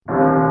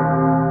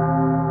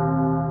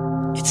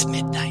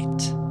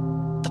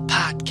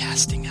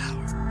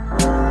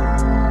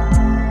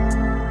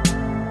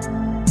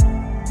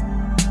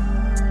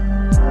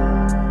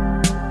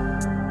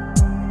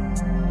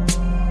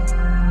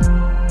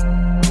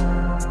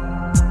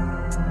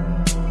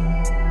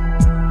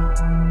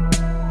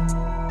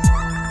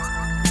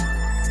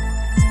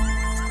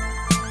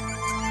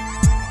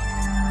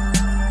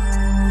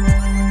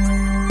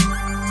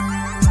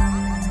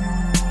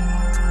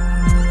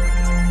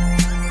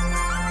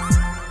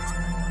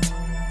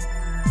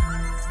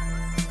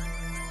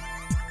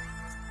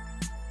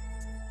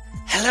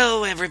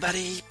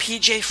everybody,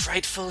 PJ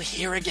Frightful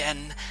here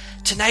again.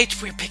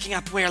 Tonight we're picking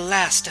up where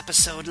last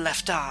episode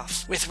left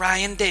off, with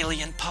Ryan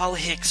Daly and Paul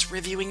Hicks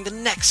reviewing the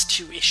next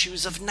 2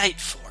 issues of Night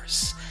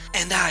Force.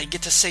 And I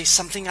get to say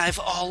something I've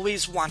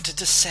always wanted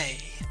to say.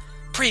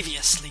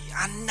 Previously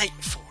on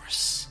Night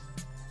Force.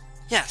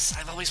 Yes,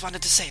 I've always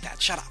wanted to say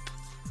that, shut up.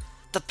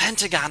 The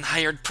Pentagon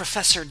hired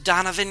Professor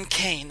Donovan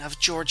Kane of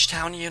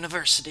Georgetown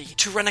University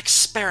to run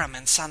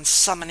experiments on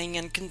summoning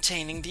and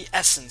containing the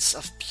essence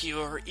of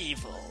pure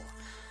evil.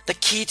 The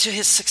key to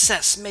his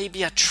success may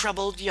be a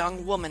troubled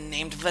young woman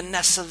named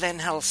Vanessa Van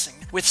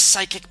Helsing, with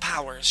psychic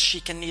powers she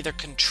can neither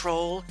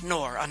control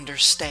nor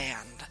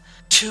understand.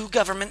 2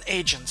 government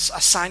agents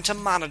assigned to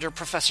monitor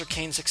Professor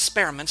Kane's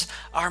experiments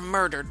are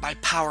murdered by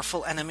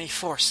powerful enemy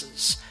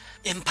forces.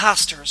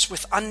 Imposters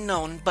with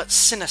unknown but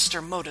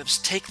sinister motives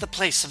take the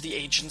place of the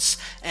agents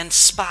and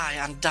spy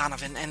on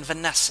Donovan and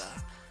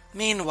Vanessa.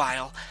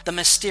 Meanwhile, the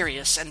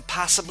mysterious and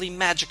possibly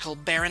magical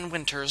Baron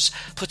Winters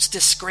puts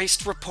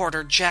disgraced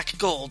reporter Jack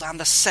Gold on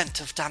the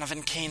scent of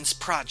Donovan Kane's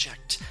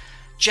project.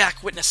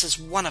 Jack witnesses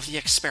one of the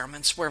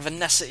experiments where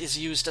Vanessa is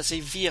used as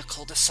a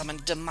vehicle to summon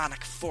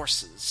demonic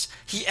forces.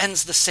 He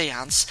ends the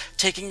seance,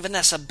 taking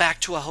Vanessa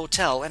back to a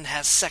hotel and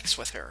has sex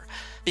with her.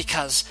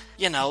 Because,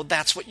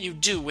 that's what you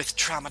do with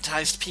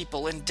traumatized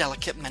people in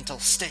delicate mental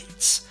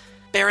states.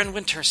 Baron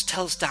Winters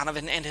tells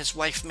Donovan and his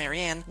wife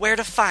Marianne where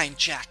to find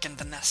Jack and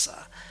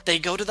Vanessa. They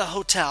go to the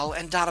hotel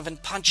and Donovan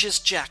punches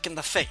Jack in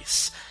the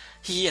face.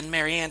 He and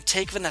Marianne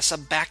take Vanessa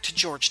back to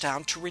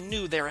Georgetown to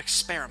renew their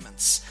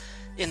experiments.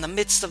 In the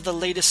midst of the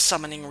latest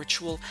summoning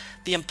ritual,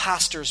 the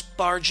imposters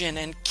barge in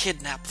and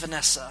kidnap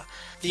Vanessa.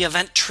 The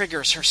event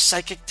triggers her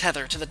psychic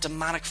tether to the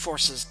demonic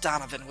forces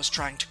Donovan was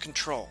trying to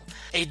control.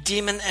 A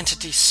demon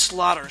entity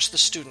slaughters the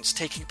students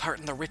taking part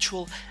in the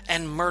ritual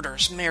and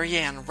murders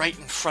Marianne right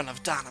in front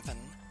of Donovan.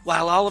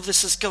 While all of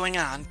this is going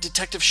on,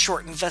 Detective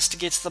Short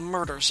investigates the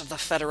murders of the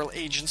federal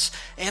agents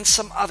and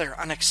some other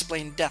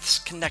unexplained deaths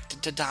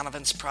connected to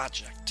Donovan's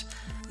project.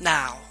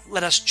 Now,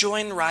 let us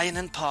join Ryan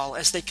and Paul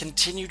as they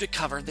continue to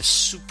cover this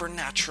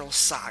supernatural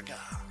saga.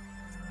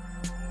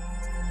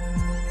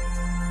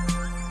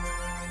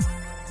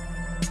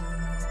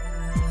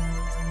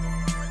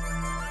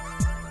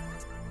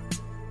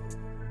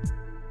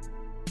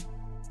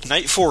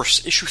 Night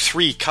Force, Issue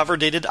 3, cover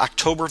dated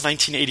October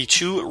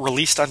 1982,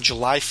 released on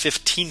July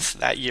 15th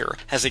that year,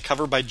 has a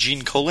cover by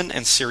Gene Colan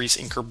and series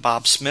inker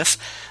Bob Smith.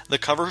 The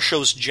cover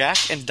shows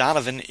Jack and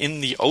Donovan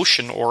in the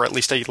ocean, or at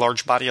least a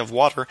large body of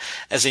water,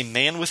 as a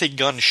man with a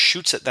gun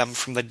shoots at them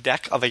from the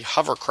deck of a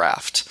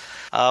hovercraft.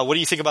 What do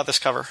you think about this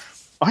cover?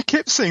 I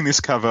kept seeing this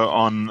cover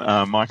on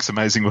Mike's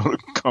Amazing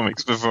World of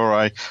Comics before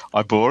I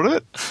bought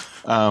it.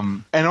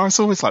 And I was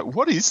always like,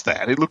 what is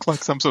that? It looked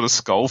like some sort of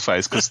skull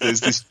face because there's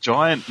this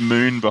giant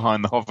moon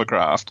behind the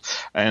hovercraft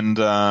and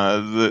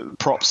the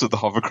props of the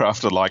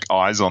hovercraft are like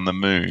eyes on the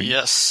moon.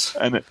 Yes.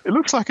 And it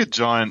looks like a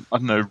giant,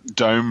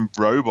 dome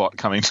robot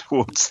coming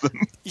towards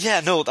them. Yeah,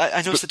 no,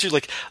 I noticed that too.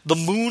 Like, the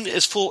moon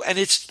is full and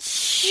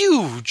it's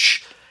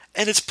huge.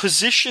 And it's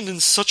positioned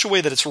in such a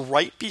way that it's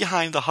right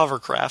behind the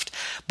hovercraft,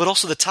 but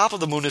also the top of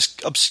the moon is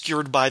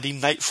obscured by the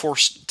Night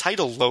Force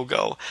title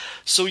logo.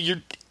 So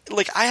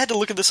I had to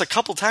look at this a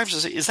couple times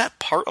and say, is that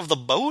part of the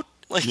boat?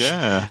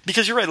 Yeah.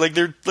 Because you're right,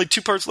 they're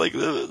two parts,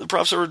 the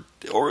props are,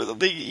 or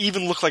they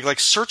even look like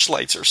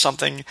searchlights or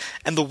something,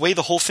 and the way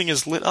the whole thing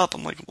is lit up,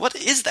 I'm like, what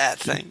is that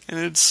thing? And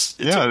it's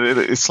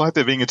like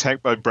they're being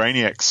attacked by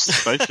Brainiac's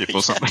spaceship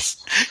or something.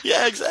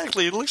 Yeah,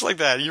 exactly. It looks like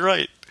that. You're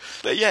right.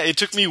 But yeah, it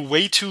took me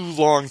way too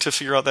long to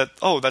figure out that,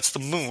 that's the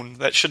moon.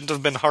 That shouldn't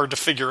have been hard to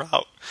figure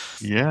out.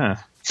 Yeah.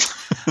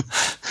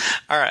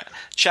 All right.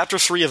 Chapter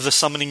 3 of The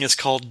Summoning is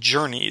called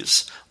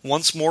Journeys.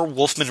 Once more,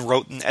 Wolfman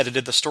wrote and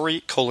edited the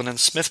story. Colan and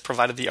Smith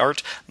provided the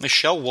art.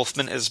 Michelle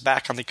Wolfman is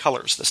back on the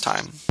colors this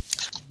time.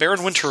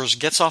 Baron Winters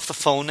gets off the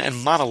phone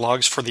and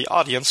monologues for the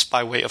audience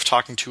by way of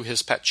talking to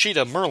his pet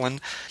cheetah,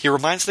 Merlin. He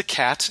reminds the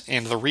cat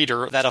and the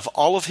reader that of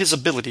all of his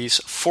abilities,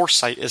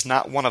 foresight is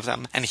not one of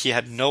them, and he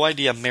had no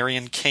idea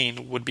Marion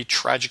Kane would be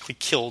tragically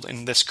killed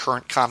in this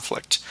current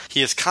conflict.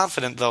 He is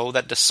confident, though,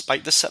 that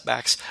despite the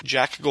setbacks,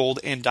 Jack Gold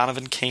and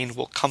Donovan Kane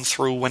will come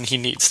through when he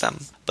needs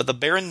them. But the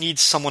Baron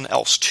needs someone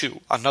else,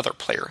 too, another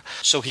player,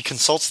 so he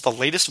consults the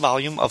latest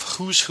volume of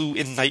Who's Who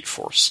in Night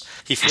Force.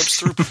 He flips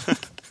through...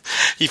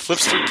 He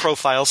flips through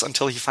profiles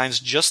until he finds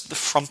just the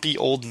frumpy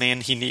old man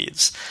he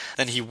needs.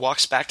 Then he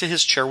walks back to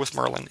his chair with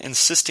Merlin,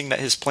 insisting that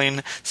his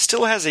plan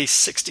still has a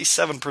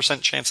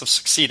 67% chance of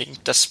succeeding,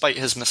 despite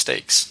his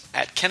mistakes.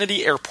 At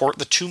Kennedy Airport,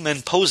 the 2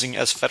 men posing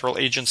as federal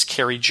agents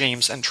Carrie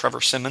James and Trevor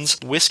Simmons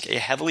whisk a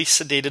heavily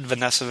sedated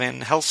Vanessa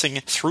Van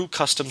Helsing through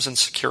customs and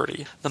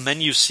security. The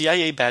men use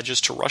CIA badges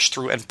to rush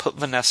through and put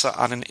Vanessa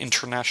on an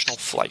international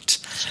flight.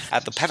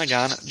 At the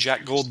Pentagon,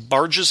 Jack Gold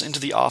barges into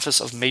the office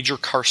of Major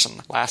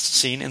Carson, last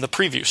seen seen in the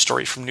preview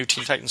story from New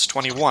Teen Titans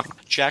 21.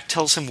 Jack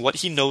tells him what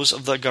he knows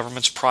of the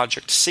government's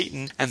Project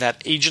Satan and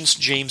that Agents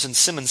James and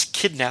Simmons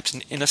kidnapped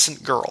an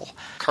innocent girl.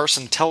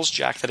 Carson tells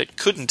Jack that it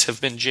couldn't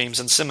have been James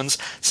and Simmons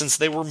since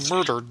they were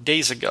murdered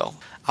days ago.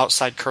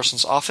 Outside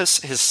Carson's office,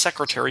 his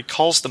secretary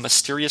calls the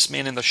mysterious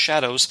man in the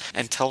shadows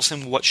and tells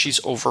him what she's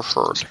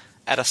overheard.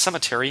 At a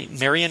cemetery,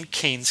 Marion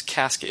Kane's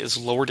casket is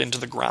lowered into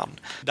the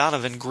ground.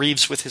 Donovan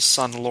grieves with his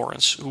son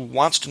Lawrence, who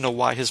wants to know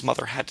why his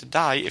mother had to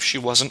die if she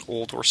wasn't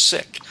old or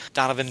sick.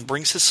 Donovan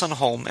brings his son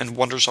home and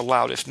wonders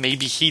aloud if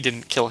maybe he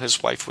didn't kill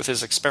his wife with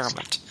his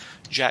experiment.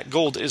 Jack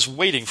Gold is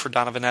waiting for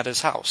Donovan at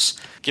his house.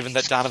 Given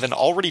that Donovan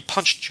already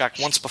punched Jack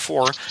once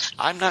before,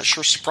 I'm not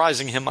sure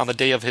surprising him on the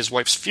day of his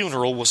wife's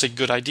funeral was a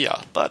good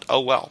idea, but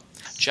oh well.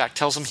 Jack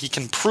tells him he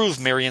can prove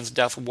Marion's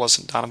death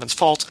wasn't Donovan's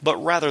fault, but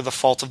rather the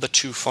fault of the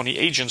two phony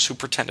agents who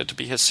pretended to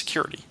be his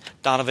security.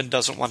 Donovan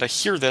doesn't want to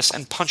hear this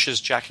and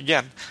punches Jack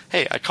again.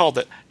 Hey, I called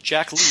it.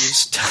 Jack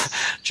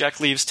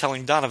leaves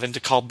telling Donovan to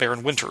call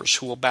Baron Winters,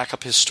 who will back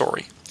up his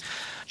story.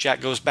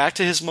 Jack goes back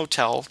to his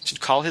motel to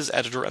call his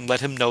editor and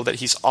let him know that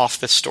he's off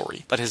this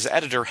story, but his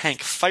editor,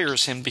 Hank,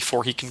 fires him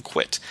before he can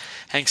quit.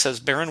 Hank says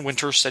Baron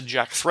Winters said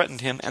Jack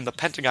threatened him and the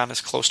Pentagon is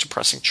close to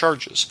pressing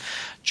charges.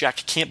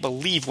 Jack can't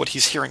believe what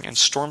he's hearing and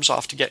storms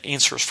off to get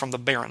answers from the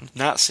Baron,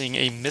 not seeing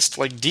a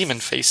mist-like demon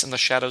face in the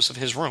shadows of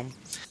his room.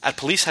 At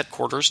police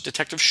headquarters,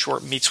 Detective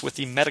Short meets with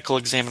the medical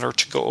examiner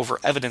to go over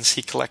evidence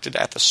he collected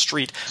at the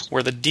street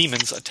where the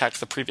demons attacked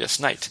the previous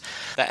night.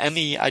 The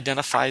ME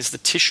identifies the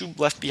tissue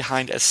left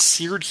behind as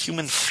seared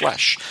human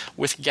flesh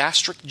with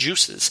gastric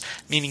juices,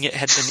 meaning it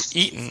had been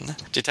eaten.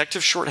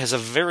 Detective Short has a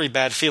very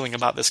bad feeling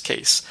about this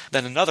case.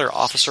 Then another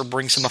officer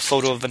brings him a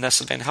photo of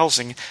Vanessa Van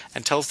Helsing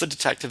and tells the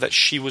detective that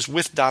she was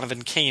with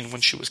Donovan Kane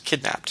when she was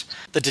kidnapped.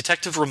 The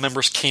detective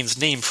remembers Kane's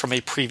name from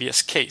a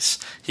previous case.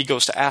 He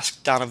goes to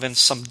ask Donovan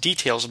some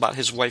details about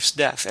his wife's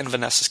death and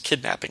Vanessa's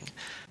kidnapping.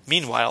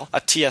 Meanwhile,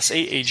 a TSA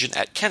agent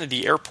at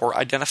Kennedy Airport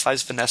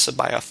identifies Vanessa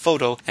by a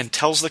photo and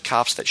tells the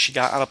cops that she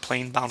got on a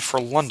plane bound for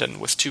London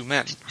with two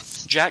men.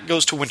 Jack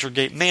goes to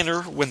Wintergate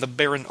Manor. When the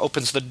Baron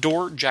opens the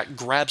door, Jack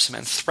grabs him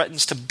and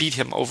threatens to beat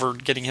him over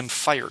getting him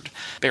fired.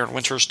 Baron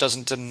Winters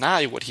doesn't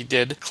deny what he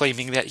did,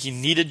 claiming that he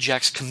needed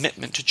Jack's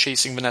commitment to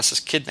chasing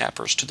Vanessa's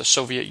kidnappers to the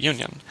Soviet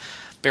Union.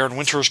 Baron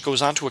Winters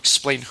goes on to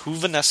explain who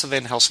Vanessa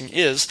Van Helsing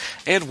is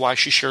and why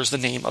she shares the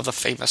name of the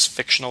famous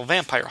fictional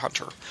vampire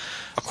hunter.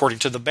 According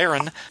to the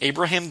Baron,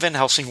 Abraham Van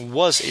Helsing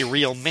was a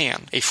real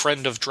man, a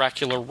friend of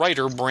Dracula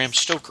writer Bram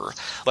Stoker,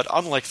 but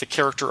unlike the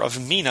character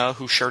of Mina,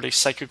 who shared a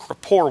psychic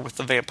rapport with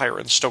the vampire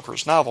in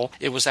Stoker's novel,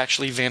 it was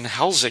actually Van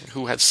Helsing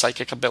who had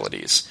psychic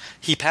abilities.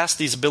 He passed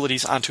these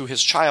abilities onto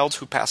his child,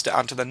 who passed it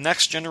on to the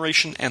next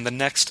generation and the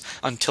next,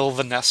 until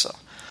Vanessa.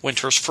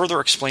 Winters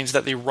further explains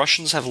that the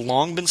Russians have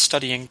long been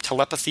studying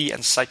telepathy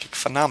and psychic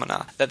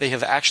phenomena, that they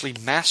have actually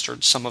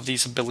mastered some of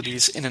these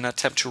abilities in an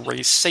attempt to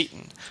raise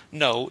Satan.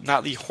 No,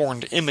 not the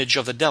horned image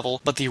of the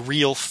devil, but the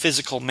real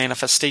physical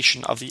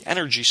manifestation of the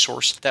energy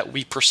source that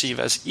we perceive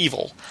as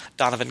evil.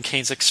 Donovan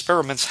Kane's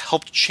experiments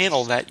helped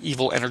channel that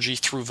evil energy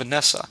through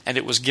Vanessa, and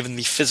it was given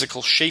the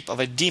physical shape of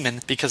a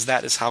demon because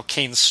that is how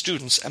Kane's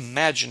students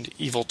imagined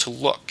evil to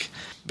look.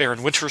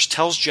 Baron Winters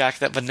tells Jack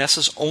that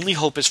Vanessa's only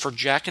hope is for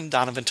Jack and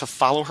Donovan to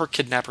follow her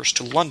kidnappers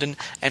to London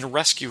and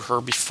rescue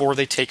her before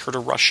they take her to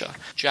Russia.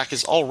 Jack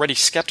is already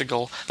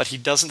skeptical, but he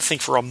doesn't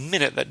think for a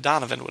minute that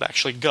Donovan would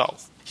actually go.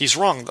 He's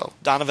wrong, though.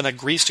 Donovan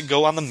agrees to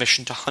go on the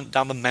mission to hunt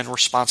down the men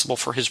responsible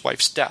for his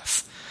wife's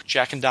death.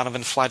 Jack and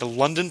Donovan fly to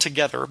London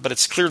together, but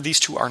it's clear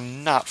these two are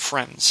not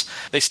friends.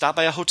 They stop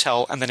by a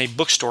hotel and then a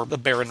bookstore the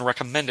Baron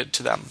recommended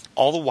to them.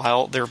 All the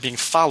while, they're being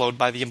followed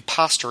by the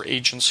imposter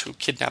agents who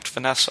kidnapped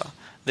Vanessa.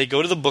 They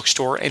go to the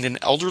bookstore, and an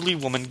elderly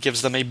woman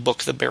gives them a book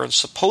the Baron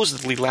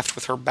supposedly left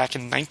with her back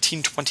in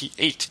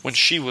 1928, when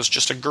she was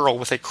just a girl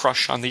with a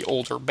crush on the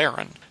older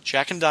Baron.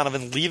 Jack and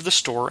Donovan leave the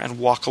store and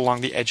walk along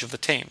the edge of the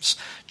Thames.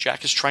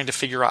 Jack is trying to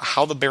figure out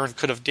how the Baron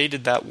could have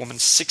dated that woman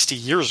 60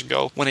 years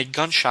ago when a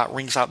gunshot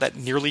rings out that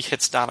nearly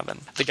hits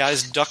Donovan. The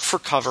guys duck for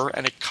cover,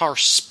 and a car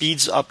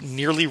speeds up,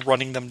 nearly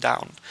running them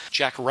down.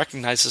 Jack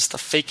recognizes the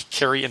fake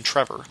Carrie and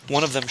Trevor.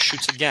 One of them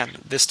shoots again,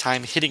 this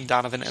time hitting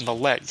Donovan in the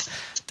leg.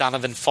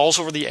 Donovan falls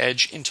over the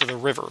edge into the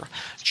river.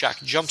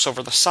 Jack jumps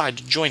over the side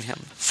to join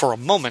him. For a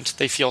moment,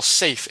 they feel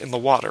safe in the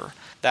water.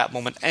 That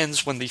moment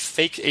ends when the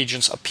fake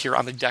agents appear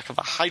on the deck of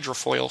a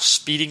hydrofoil,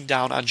 speeding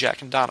down on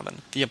Jack and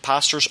Donovan. The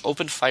imposters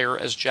open fire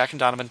as Jack and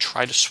Donovan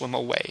try to swim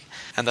away.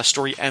 And the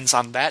story ends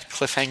on that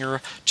cliffhanger,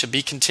 to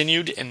be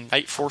continued in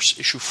Night Force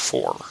issue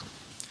 4.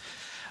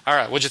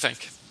 Alright, what'd you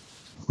think?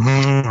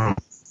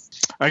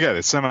 Okay,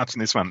 there's so much in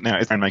this one. Now,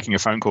 it's making a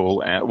phone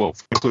call,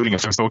 including a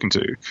phone talking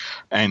to,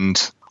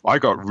 and I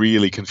got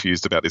really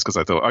confused about this because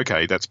I thought,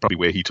 okay, that's probably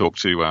where he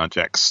talked to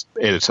Jack's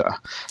editor.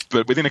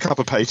 But within a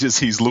couple of pages,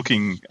 he's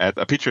looking at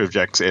a picture of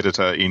Jack's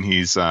editor in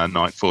his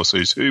Night Force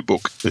Who's Who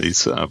book that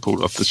he's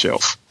pulled off the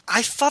shelf.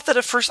 I thought that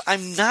at first.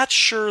 I'm not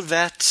sure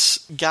that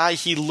guy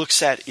he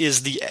looks at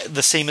is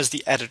the same as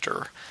the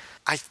editor.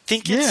 I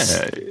think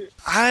it's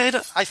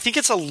I think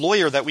it's a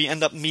lawyer that we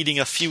end up meeting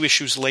a few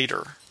issues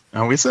later.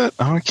 Oh, is it?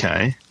 Oh,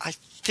 okay. I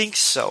think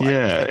so.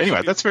 Yeah.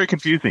 Anyway, that's very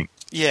confusing.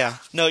 Yeah.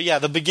 No, yeah,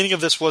 the beginning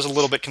of this was a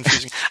little bit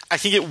confusing. I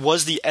think it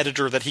was the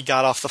editor that he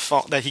got off the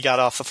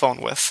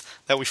phone with,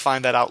 that we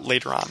find that out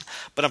later on.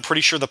 But I'm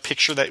pretty sure the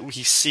picture that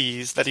he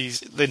sees, that he's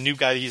the new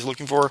guy he's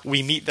looking for,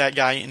 we meet that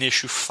guy in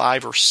issue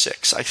 5 or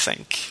 6, I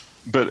think.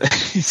 But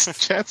his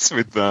chats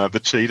with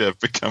the cheetah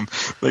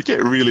they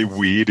get really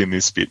weird in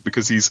this bit,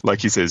 because he's,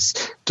 like he says,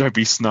 "Don't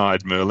be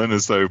snide, Merlin,"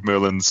 as though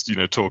Merlin's,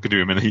 talking to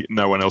him and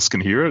no one else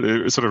can hear it.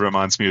 It sort of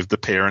reminds me of the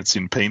parents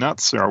in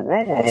Peanuts. Whoa,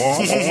 whoa, whoa,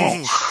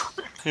 whoa.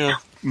 Yeah.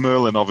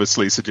 Merlin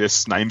obviously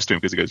suggests names to him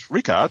because he goes,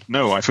 "Ricard?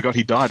 No, I forgot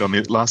he died on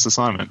the last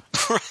assignment."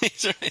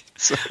 Right.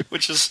 So,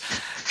 which is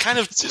kind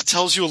of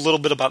tells you a little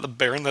bit about the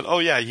Baron, that, oh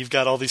yeah, you've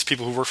got all these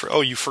people who work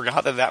for, you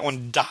forgot that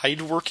one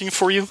died working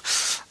for you?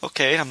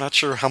 Okay, I'm not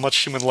sure how much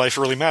human life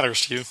really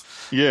matters to you.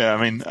 Yeah,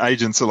 I mean,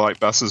 agents are like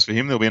buses for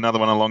him. There'll be another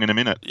one along in a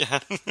minute. Yeah.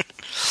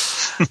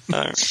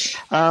 All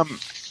right.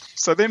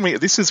 So then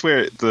this is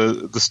where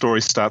the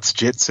story starts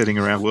jet-setting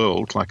around the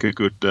world, like a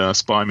good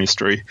spy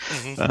mystery.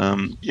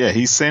 Mm-hmm.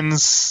 He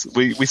sends...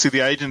 We see the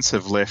agents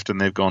have left and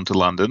they've gone to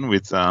London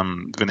with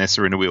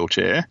Vanessa in a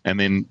wheelchair. And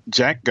then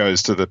Jack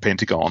goes to the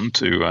Pentagon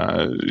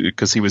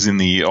because he was in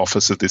the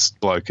office of this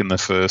bloke in the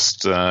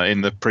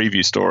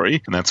preview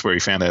story. And that's where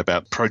he found out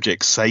about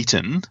Project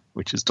Satan,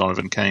 which is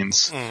Donovan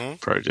Kane's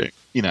project.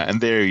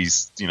 And there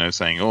he's,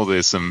 saying,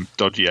 there's some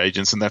dodgy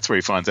agents, and that's where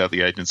he finds out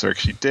the agents are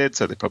actually dead,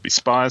 so they're probably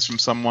spies from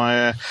somewhere.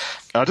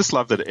 I just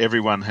love that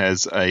everyone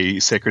has a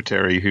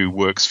secretary who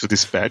works for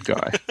this bad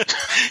guy.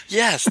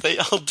 Yes, they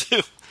all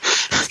do.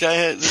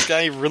 This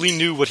guy really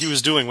knew what he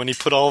was doing when he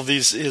put all of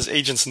his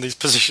agents in these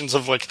positions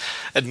of, like,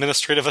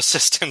 administrative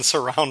assistants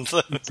around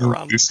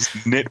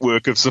this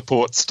network of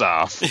support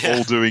staff,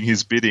 all doing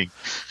his bidding.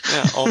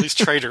 Yeah, all these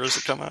traitors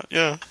that come out.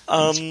 Yeah,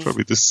 it's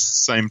probably the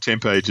same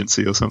temp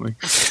agency or something.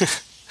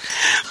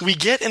 We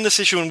get in this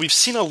issue, and we've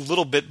seen a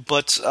little bit,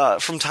 but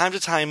from time to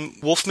time,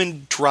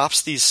 Wolfman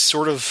drops these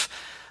sort of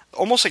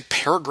almost like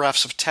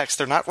paragraphs of text.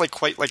 They're not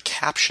quite like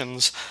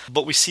captions,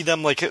 but we see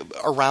them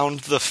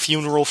around the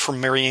funeral for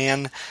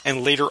Marianne,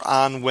 and later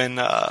on when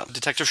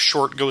Detective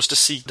Short goes to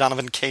see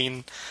Donovan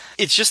Kane.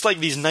 It's just like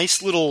these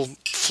nice little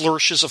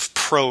flourishes of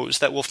prose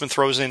that Wolfman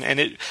throws in, and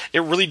it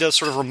really does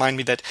sort of remind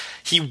me that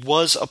he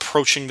was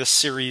approaching this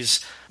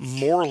series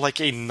more like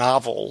a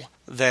novel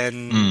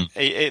than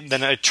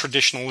a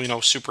traditional,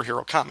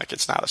 superhero comic.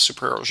 It's not a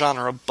superhero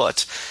genre,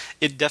 but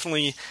it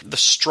definitely, the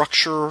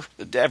structure,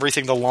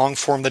 everything, the long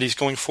form that he's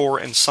going for,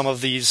 and some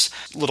of these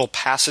little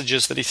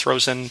passages that he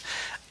throws in,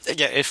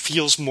 again, it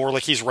feels more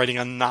like he's writing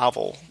a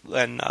novel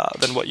than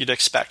what you'd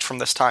expect from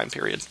this time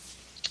period.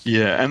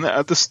 Yeah, and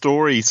the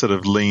story sort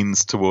of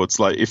leans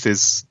towards, like, if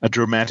there's a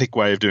dramatic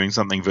way of doing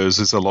something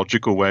versus a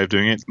logical way of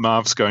doing it,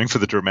 Marv's going for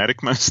the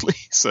dramatic mostly.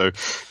 So,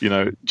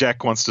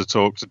 Jack wants to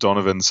talk to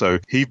Donovan, so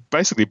he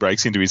basically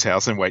breaks into his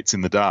house and waits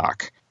in the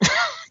dark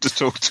to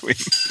talk to him.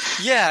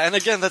 Yeah, and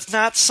again, that's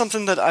not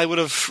something that I would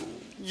have...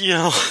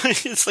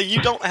 it's like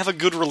you don't have a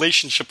good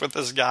relationship with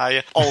this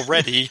guy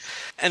already.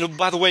 And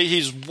by the way,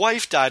 his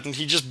wife died and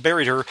he just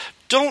buried her.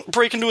 Don't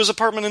break into his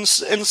apartment and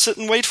sit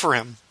and wait for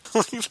him.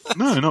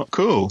 No, not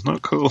cool.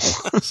 But,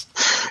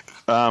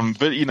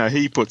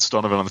 he puts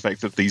Donovan on the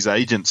fact that these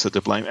agents are to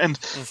blame. And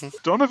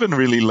Donovan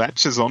really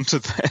latches onto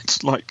that.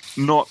 Like,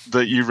 not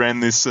that you ran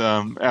this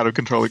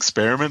out-of-control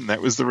experiment and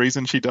that was the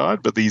reason she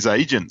died, but these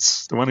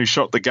agents, the one who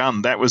shot the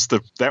gun, that was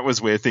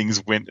where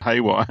things went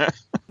haywire.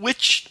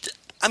 Which,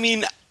 I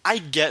mean, I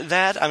get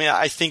that. I mean,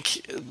 I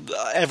think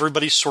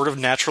everybody's sort of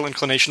natural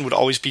inclination would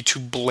always be to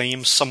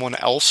blame someone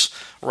else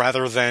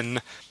rather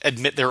than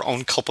admit their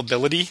own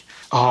culpability.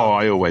 Oh,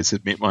 I always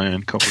admit my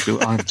own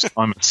culpability.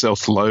 I'm a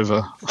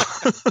self-loather.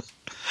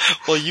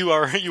 Well, you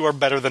are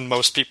better than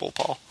most people,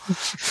 Paul.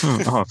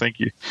 Oh, thank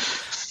you.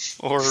 This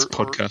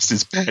podcast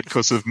is bad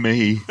because of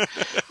me.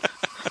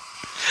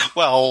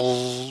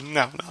 Well,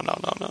 no.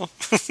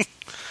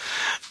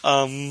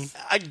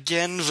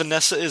 Again,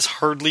 Vanessa is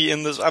hardly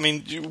in this. I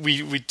mean,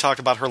 we talked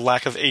about her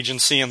lack of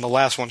agency in the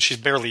last one. She's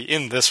barely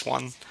in this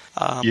one.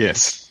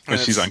 Yes, when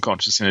she's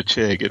unconscious in a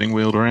chair getting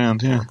wheeled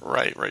around. Yeah,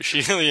 right.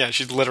 She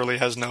literally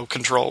has no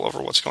control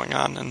over what's going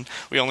on, and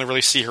we only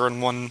really see her in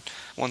one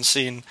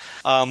scene.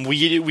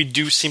 We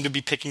do seem to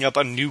be picking up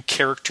a new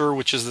character,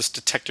 which is this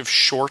Detective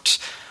Short,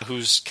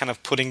 who's kind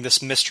of putting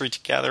this mystery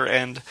together,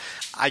 and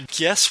I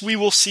guess we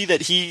will see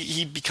that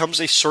he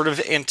becomes a sort of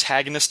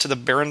antagonist to the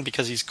Baron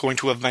because he's going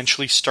to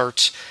eventually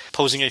start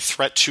posing a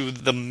threat to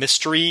the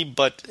mystery,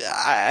 but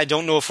I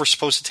don't know if we're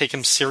supposed to take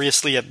him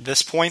seriously at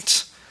this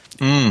point.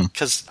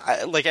 Because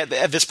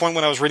at this point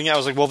when I was reading it, I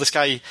was like, well, this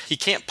guy, he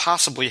can't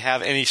possibly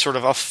have any sort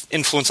of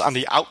influence on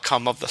the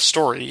outcome of the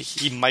story.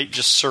 He might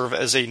just serve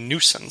as a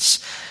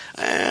nuisance.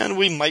 And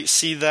we might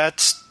see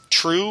that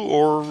true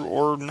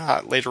or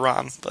not later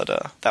on.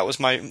 But that was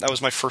my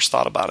first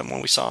thought about him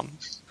when we saw him.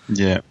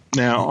 Yeah.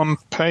 Now, on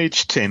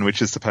page 10,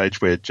 which is the page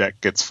where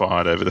Jack gets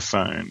fired over the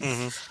phone,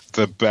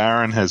 The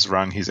Baron has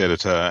rung his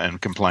editor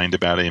and complained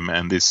about him,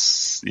 and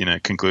this,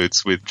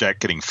 concludes with Jack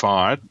getting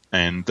fired,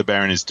 and the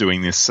Baron is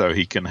doing this so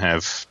he can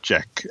have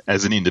Jack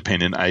as an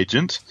independent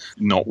agent,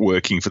 not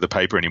working for the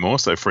paper anymore,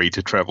 so free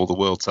to travel the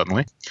world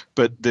suddenly.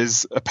 But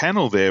there's a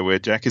panel there where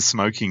Jack is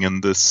smoking,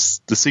 and the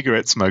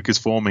cigarette smoke is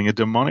forming a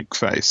demonic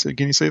face.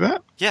 Can you see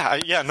that?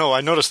 No,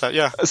 I noticed that,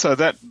 yeah. So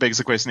that begs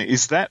the question,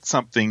 is that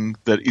something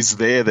that is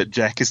there that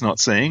Jack is not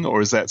seeing,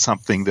 or is that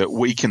something that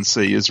we can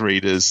see as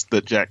readers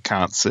that Jack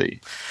can't see?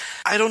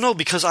 I don't know,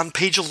 because on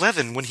page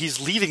 11, when he's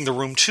leaving the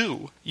room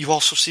too, you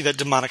also see that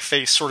demonic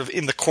face sort of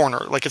in the corner,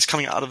 like it's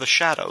coming out of the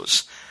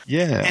shadows.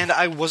 Yeah. And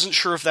I wasn't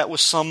sure if that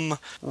was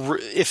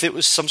if it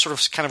was some sort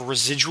of kind of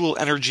residual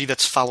energy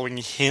that's following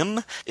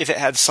him, if it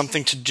had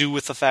something to do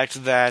with the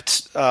fact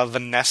that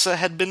Vanessa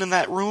had been in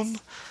that room.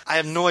 I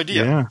have no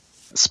idea. Yeah.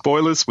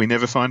 Spoilers, we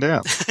never find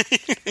out.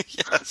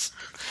 Yes.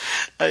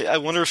 I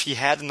wonder if he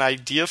had an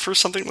idea for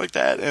something like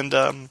that.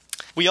 And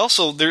we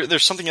also,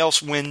 there's something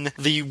else when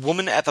the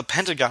woman at the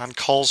Pentagon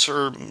calls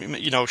her,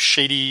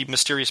 shady,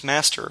 mysterious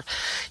master.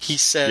 He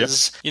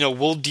says, yep.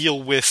 We'll deal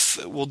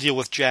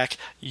with Jack,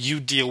 you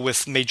deal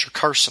with Major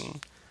Carson.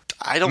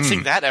 I don't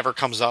think that ever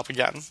comes up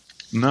again.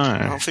 No.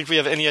 I don't think we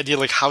have any idea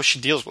how she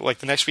deals with it.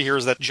 The next we hear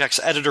is that Jack's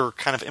editor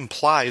kind of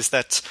implies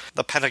that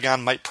the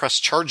Pentagon might press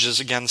charges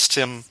against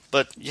him.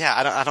 But yeah,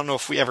 I don't know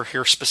if we ever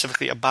hear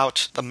specifically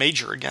about the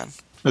Major again.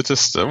 It's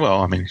just,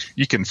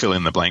 you can fill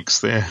in the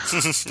blanks there.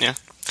 Yeah.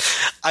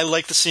 I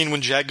like the scene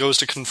when Jack goes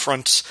to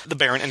confront the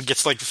Baron and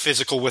gets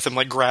physical with him,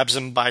 grabs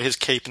him by his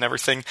cape and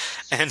everything,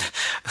 and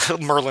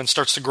Merlin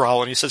starts to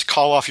growl and he says,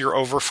 "Call off your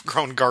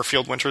overgrown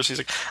Garfield Winters." He's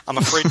like, "I'm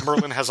afraid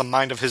Merlin has a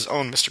mind of his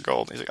own, Mr.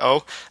 Gold." And he's like,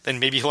 "Oh, then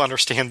maybe he'll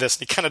understand this."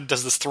 And he kind of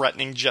does this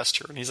threatening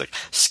gesture and he's like,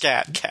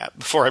 "Scat, cat,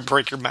 before I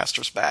break your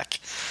master's back."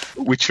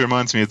 Which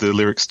reminds me of the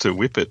lyrics to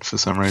Whip It for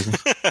some reason.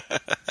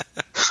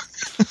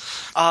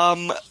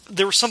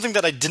 There was something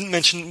that I didn't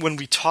mention when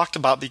we talked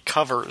about the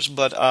covers,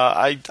 but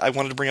I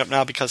wanted to bring up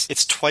now because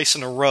it's twice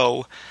in a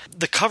row.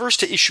 The covers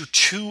to issue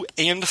 2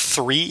 and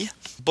 3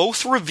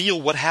 both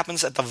reveal what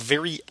happens at the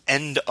very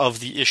end of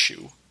the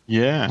issue.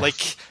 Yeah.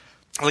 Like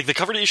the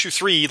cover to issue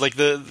 3,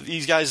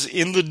 these guys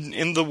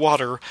in the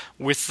water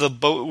with the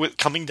boat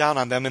coming down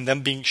on them and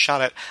them being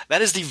shot at.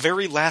 That is the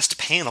very last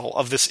panel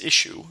of this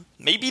issue.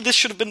 Maybe this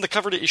should have been the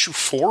cover to issue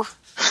 4.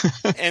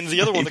 And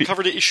the other one, the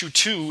cover to issue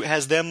 2,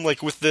 has them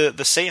with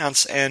the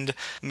seance and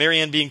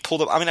Marianne being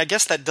pulled up. I mean, I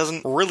guess that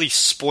doesn't really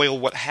spoil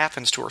what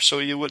happens to her.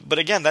 So but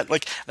again, that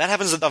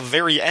happens at the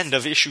very end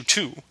of issue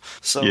 2.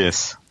 So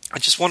yes. I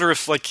just wonder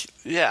if, I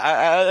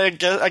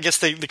guess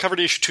the cover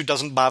to issue 2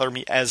 doesn't bother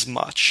me as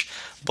much.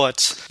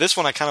 But this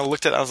one I kind of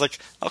looked at, I was like,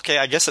 okay,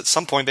 I guess at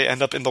some point they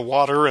end up in the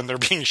water and they're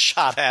being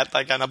shot at.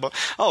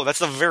 That's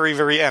the very,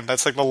 very end.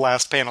 That's the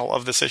last panel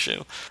of this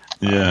issue.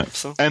 Yeah.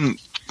 And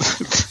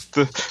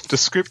the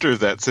descriptor of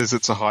that says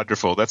it's a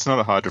hydrofoil. That's not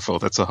a hydrofoil,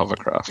 that's a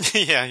hovercraft.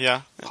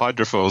 Yeah.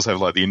 Hydrofoils have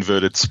the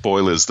inverted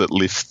spoilers that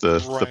lift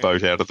the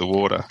boat out of the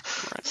water.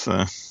 Right.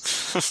 So...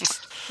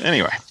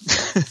 Anyway,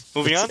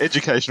 moving on.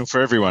 Educational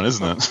for everyone,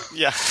 isn't it?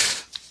 Yeah.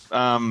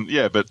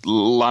 But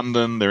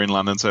London, they're in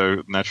London,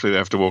 so naturally they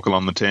have to walk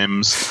along the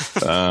Thames.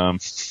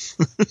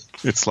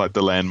 It's like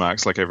the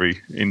landmarks,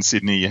 in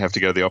Sydney, you have to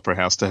go to the Opera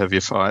House to have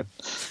your fight.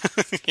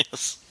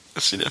 Yes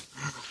you do.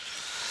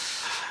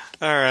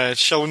 All right,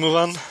 shall we move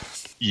on?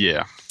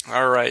 Yeah.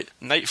 All right.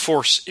 Night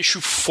Force, issue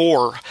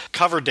 4,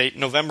 cover date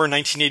November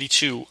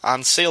 1982,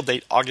 on sale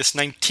date August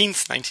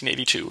 19th,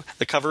 1982.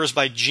 The cover is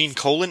by Gene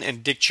Colan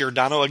and Dick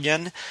Giordano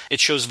again. It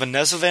shows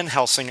Vanessa Van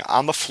Helsing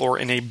on the floor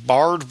in a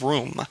barred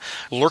room.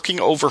 Lurking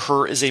over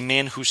her is a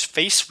man whose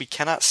face we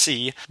cannot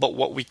see, but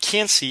what we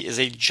can see is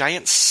a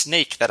giant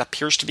snake that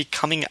appears to be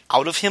coming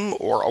out of him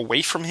or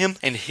away from him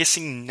and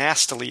hissing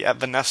nastily at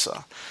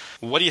Vanessa.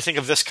 What do you think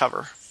of this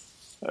cover?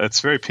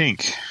 It's very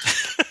pink.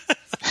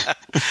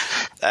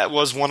 That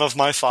was one of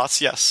my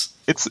thoughts, yes.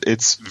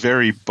 It's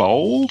very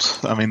bold.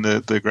 I mean,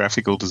 the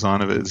graphical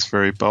design of it is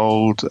very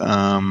bold.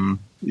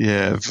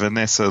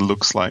 Vanessa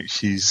looks like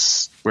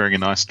she's wearing a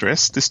nice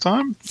dress this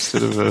time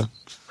instead of a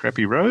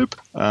crappy robe.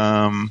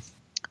 I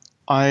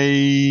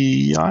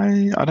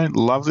don't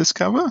love this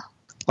cover.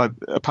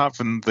 Apart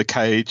from the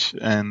cage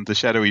and the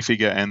shadowy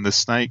figure and the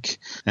snake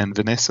and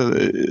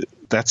Vanessa,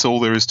 that's all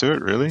there is to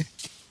it, really.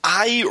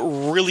 I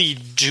really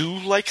do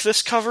like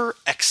this cover,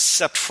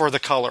 except for the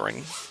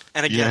coloring.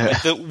 And again,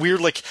 the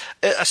weird,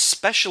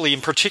 especially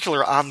in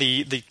particular on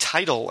the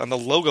title and the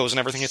logos and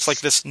everything, it's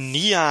this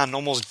neon,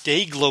 almost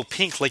day glow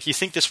pink, you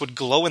think this would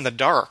glow in the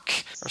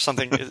dark or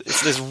something.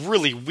 It's this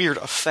really weird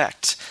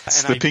effect.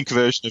 It's the pink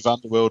version of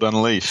Underworld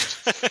Unleashed.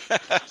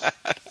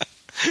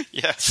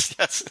 Yes.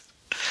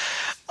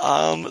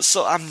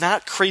 So I'm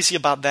not crazy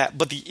about that,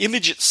 but the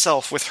image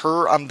itself with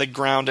her on the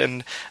ground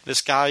and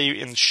this guy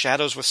in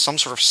shadows with some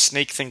sort of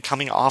snake thing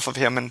coming off of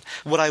him, and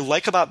what I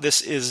like about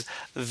this is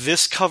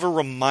this cover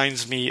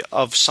reminds me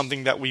of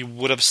something that we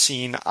would have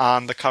seen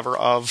on the cover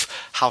of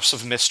House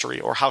of Mystery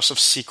or House of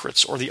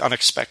Secrets or The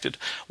Unexpected,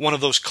 one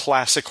of those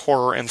classic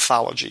horror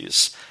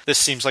anthologies. This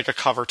seems like a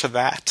cover to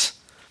that.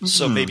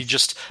 So maybe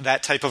just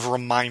that type of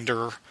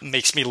reminder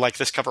makes me like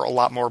this cover a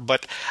lot more.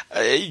 But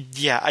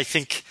I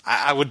think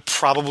I would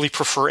probably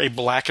prefer a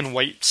black and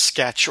white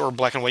sketch or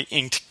black and white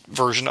inked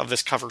version of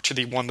this cover to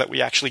the one that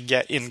we actually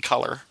get in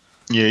color.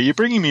 Yeah, you're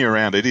bringing me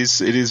around. It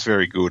is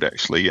very good,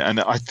 actually. And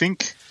I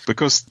think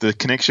because the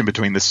connection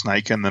between the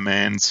snake and the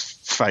man's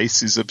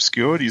face is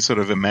obscured, you sort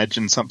of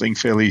imagine something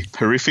fairly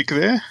horrific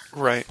there.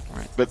 Right.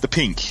 But the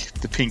pink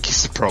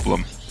is the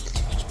problem.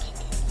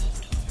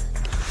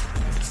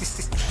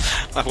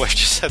 My wife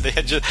just said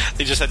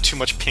they just had too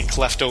much pink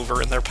left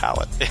over in their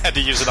palette. They had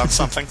to use it on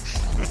something.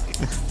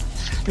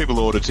 People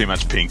order too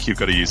much pink. You've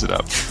got to use it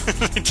up.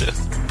 They do.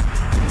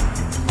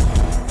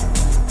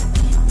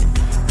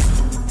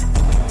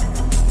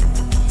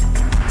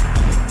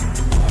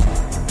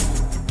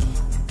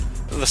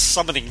 The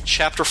Summoning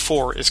Chapter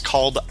 4 is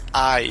called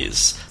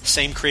Eyes.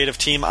 Same creative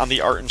team on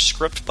the art and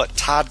script, but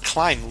Todd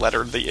Klein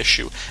lettered the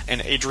issue,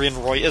 and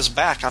Adrian Roy is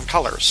back on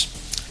colors.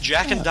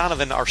 Jack and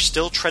Donovan are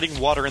still treading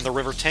water in the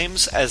River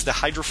Thames as the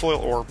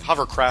hydrofoil, or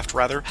hovercraft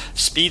rather,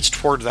 speeds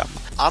toward them.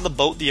 On the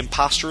boat, the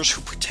imposters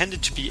who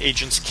pretended to be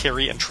agents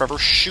Carrie and Trevor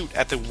shoot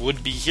at the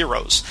would-be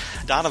heroes.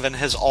 Donovan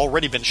has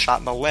already been shot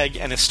in the leg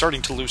and is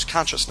starting to lose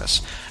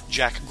consciousness.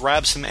 Jack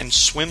grabs him and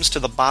swims to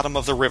the bottom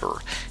of the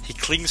river. He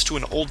clings to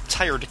an old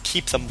tire to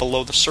keep them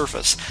below the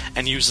surface,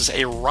 and uses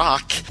a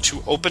rock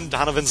to open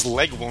Donovan's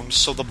leg wound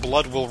so the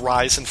blood will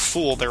rise and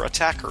fool their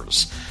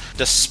attackers.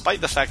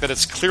 Despite the fact that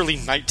it's clearly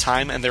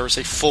nighttime and there is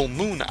a full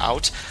moon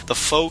out, the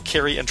foe,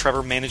 Carrie and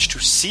Trevor, manage to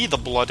see the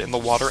blood in the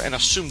water and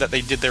assume that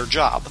they did their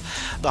job.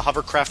 The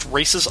hovercraft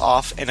races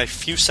off, and a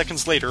few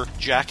seconds later,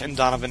 Jack and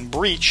Donovan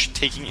breach,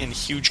 taking in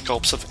huge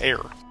gulps of air.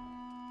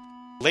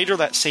 Later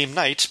that same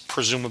night,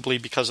 presumably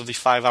because of the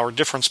 5-hour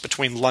difference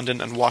between London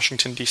and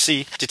Washington,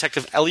 D.C.,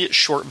 Detective Elliot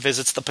Short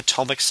visits the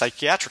Potomac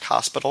Psychiatric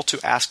Hospital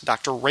to ask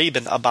Dr.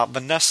 Rabin about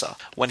Vanessa.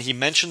 When he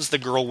mentions the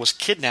girl was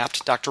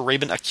kidnapped, Dr.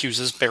 Rabin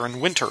accuses Baron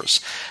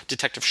Winters.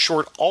 Detective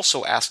Short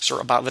also asks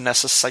her about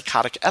Vanessa's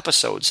psychotic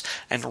episodes,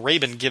 and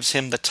Rabin gives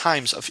him the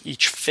times of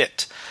each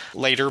fit.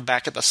 Later,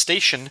 back at the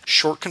station,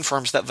 Short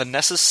confirms that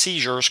Vanessa's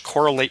seizures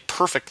correlate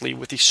perfectly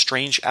with the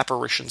strange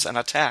apparitions and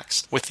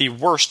attacks, with the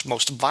worst,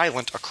 most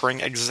violent occurring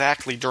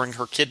exactly during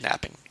her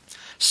kidnapping.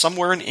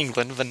 Somewhere in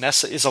England,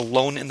 Vanessa is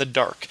alone in the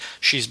dark.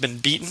 She's been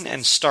beaten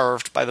and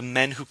starved by the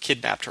men who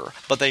kidnapped her,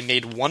 but they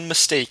made one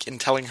mistake in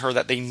telling her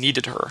that they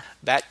needed her.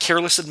 That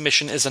careless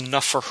admission is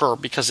enough for her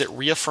because it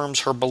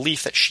reaffirms her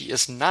belief that she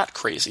is not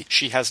crazy,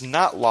 she has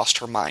not lost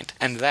her mind,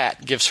 and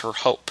that gives her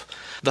hope.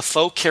 The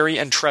foe, Carrie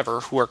and Trevor,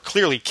 who are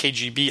clearly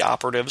KGB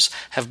operatives,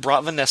 have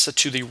brought Vanessa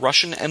to the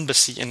Russian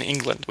embassy in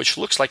England, which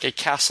looks like a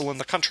castle in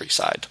the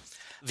countryside.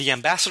 The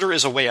ambassador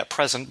is away at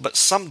present, but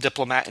some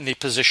diplomat in a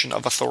position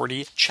of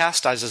authority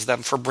chastises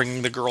them for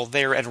bringing the girl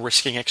there and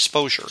risking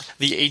exposure.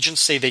 The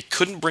agents say they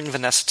couldn't bring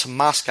Vanessa to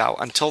Moscow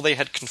until they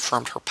had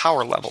confirmed her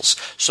power levels,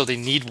 so they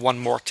need one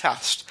more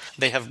test.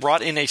 They have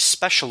brought in a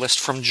specialist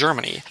from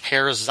Germany,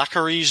 Herr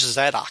Zachary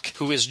Zadok,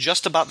 who is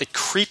just about the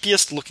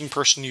creepiest-looking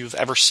person you've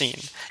ever seen.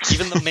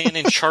 Even the man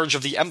in charge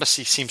of the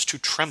embassy seems to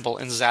tremble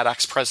in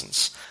Zadok's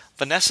presence.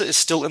 Vanessa is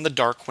still in the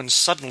dark when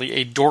suddenly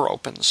a door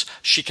opens.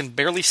 She can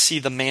barely see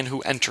the man who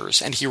enters,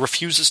 and he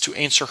refuses to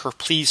answer her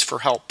pleas for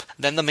help.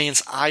 Then the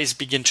man's eyes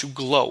begin to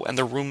glow, and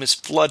the room is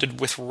flooded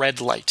with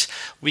red light.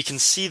 We can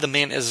see the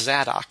man is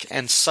Zadok,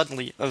 and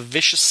suddenly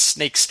vicious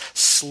snakes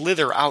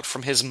slither out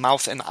from his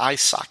mouth and eye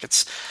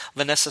sockets.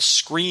 Vanessa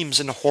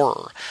screams in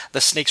horror. The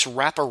snakes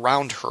wrap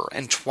around her,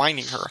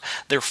 entwining her.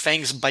 Their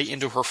fangs bite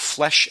into her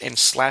flesh and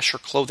slash her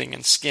clothing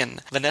and skin.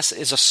 Vanessa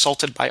is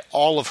assaulted by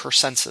all of her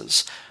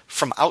senses.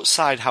 From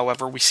outside,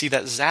 however, we see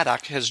that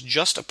Zadok has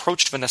just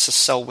approached Vanessa's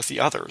cell with the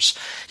others.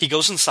 He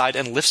goes inside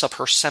and lifts up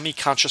her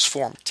semi-conscious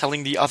form,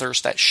 telling the others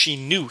that she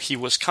knew he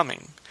was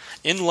coming.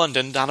 In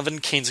London, Donovan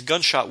Kane's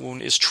gunshot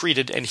wound is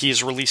treated and he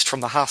is released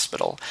from the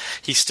hospital.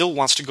 He still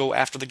wants to go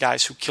after the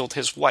guys who killed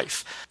his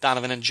wife.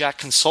 Donovan and Jack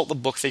consult the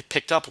book they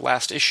picked up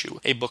last issue,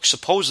 a book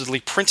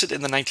supposedly printed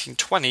in the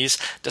 1920s,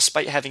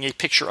 despite having a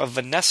picture of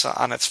Vanessa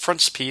on its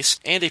frontispiece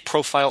and a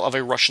profile of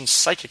a Russian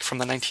psychic from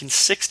the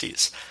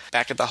 1960s.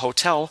 Back at the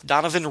hotel,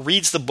 Donovan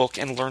reads the book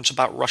and learns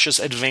about Russia's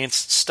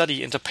advanced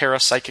study into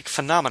parapsychic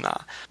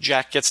phenomena.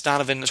 Jack gets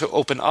Donovan to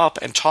open up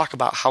and talk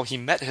about how he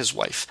met his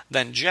wife.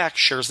 Then Jack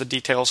shares the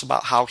details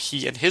about how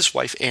he and his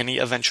wife Annie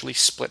eventually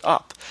split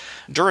up.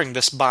 During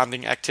this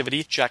bonding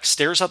activity, Jack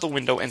stares out the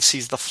window and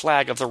sees the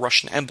flag of the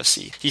Russian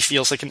embassy. He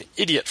feels like an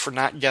idiot for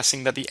not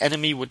guessing that the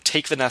enemy would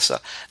take Vanessa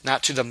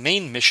not to the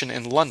main mission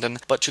in London,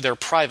 but to their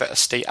private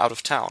estate out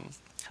of town.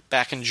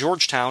 Back in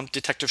Georgetown,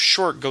 Detective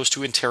Short goes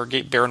to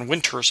interrogate Baron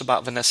Winters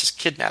about Vanessa's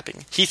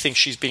kidnapping. He thinks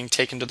she's being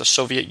taken to the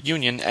Soviet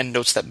Union and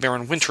notes that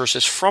Baron Winters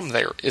is from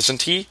there,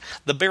 isn't he?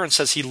 The Baron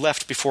says he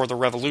left before the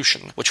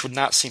revolution, which would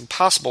not seem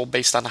possible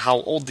based on how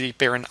old the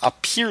Baron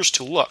appears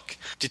to look.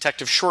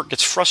 Detective Short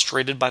gets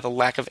frustrated by the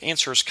lack of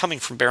answers coming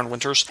from Baron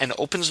Winters and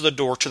opens the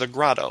door to the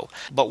grotto.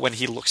 But when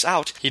he looks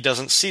out, he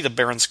doesn't see the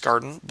Baron's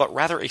garden, but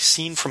rather a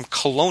scene from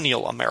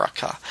colonial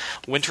America.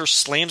 Winters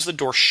slams the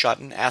door shut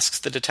and asks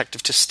the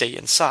detective to stay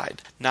inside.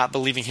 inside. Not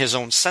believing his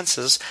own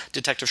senses,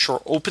 Detective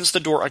Shore opens the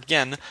door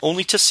again,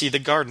 only to see the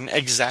garden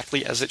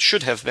exactly as it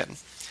should have been.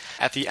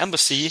 At the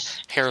embassy,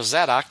 Herr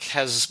Zadok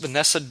has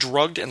Vanessa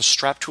drugged and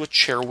strapped to a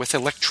chair with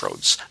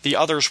electrodes. The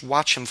others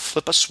watch him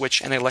flip a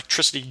switch and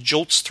electricity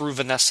jolts through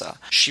Vanessa.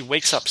 She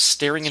wakes up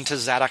staring into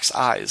Zadok's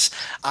eyes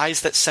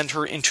that send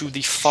her into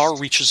the far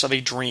reaches of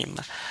a dream.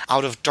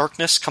 Out of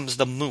darkness comes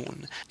the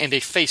moon, and a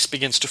face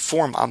begins to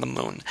form on the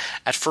moon.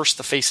 At first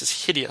the face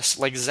is hideous,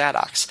 like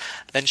Zadok's.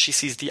 Then she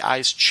sees the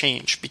eyes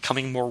change,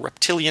 becoming more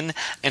reptilian,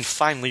 and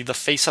finally the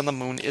face on the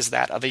moon is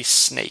that of a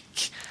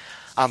snake.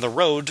 On the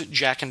road,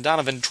 Jack and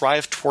Donovan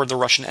drive toward the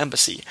Russian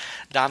embassy.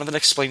 Donovan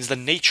explains the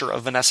nature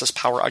of Vanessa's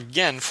power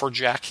again for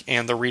Jack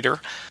and the reader.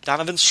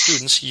 Donovan's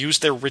students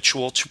used their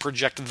ritual to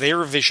project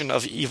their vision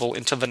of evil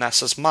into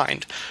Vanessa's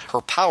mind. Her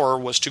power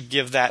was to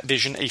give that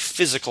vision a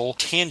physical,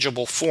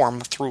 tangible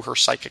form through her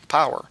psychic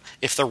power.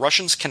 If the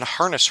Russians can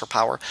harness her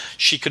power,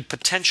 she could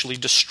potentially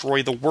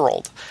destroy the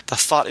world. The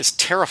thought is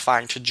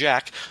terrifying to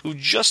Jack, who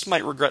just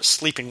might regret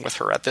sleeping with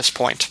her at this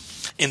point.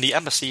 In the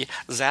embassy,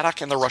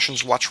 Zadok and the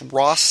Russians watch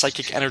raw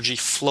psychic energy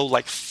flow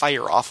like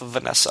fire off of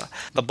Vanessa.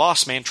 The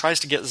boss man tries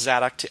to get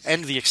Zadok to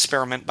end the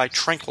experiment by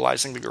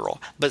tranquilizing the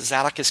girl, but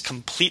Zadok is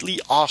completely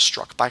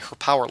awestruck by her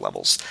power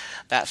levels.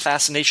 That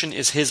fascination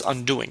is his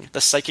undoing.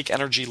 The psychic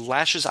energy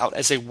lashes out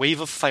as a wave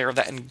of fire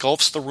that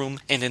engulfs the room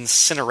and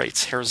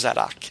incinerates Herr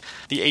Zadok.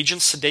 The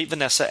agents sedate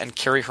Vanessa and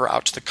carry her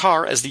out to the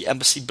car as the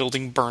embassy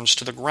building burns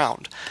to the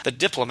ground. The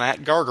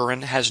diplomat,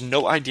 Gargarin, has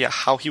no idea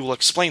how he will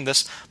explain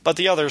this, but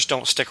the others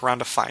don't stick around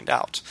to find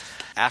out.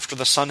 After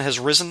the sun has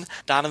risen,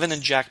 Donovan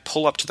and Jack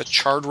pull up to the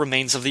charred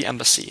remains of the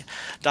embassy.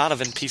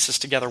 Donovan pieces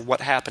together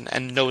what happened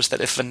and knows that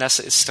if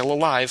Vanessa is still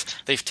alive,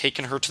 they've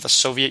taken her to the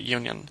Soviet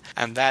Union,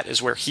 and that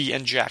is where he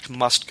and Jack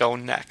must go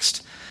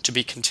next. To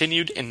be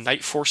continued in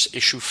Night Force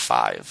issue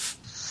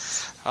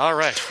 5. All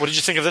right, what did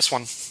you think of this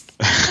one?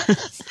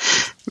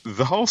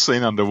 The whole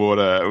scene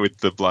underwater with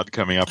the blood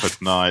coming up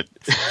at night,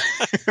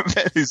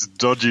 that is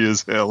dodgy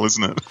as hell,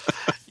 isn't it?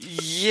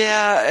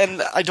 Yeah,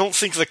 and I don't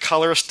think the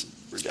colorist...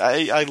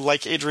 I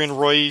like Adrienne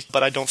Roy,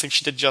 but I don't think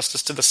she did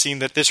justice to the scene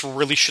that this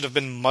really should have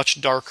been much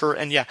darker.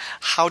 And yeah,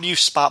 how do you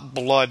spot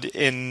blood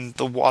in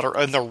the water,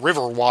 in the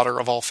river water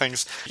of all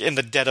things, in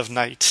the dead of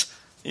night?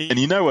 And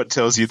you know what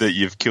tells you that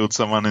you've killed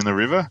someone in the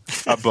river?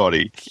 A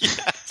body.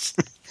 Yes.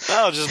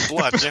 Oh, just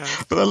blood, yeah.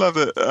 But I love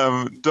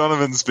that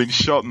Donovan's been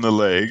shot in the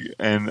leg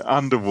and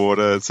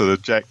underwater, so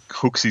that Jack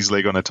hooks his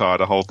leg on a tire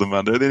to hold them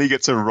under. Then he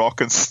gets a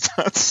rock and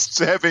starts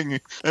stabbing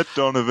at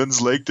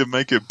Donovan's leg to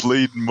make it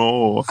bleed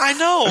more. I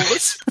know.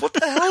 What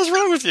the hell is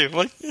wrong with you?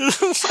 Like,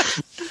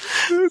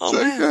 it's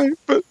okay.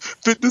 But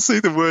to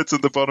see the words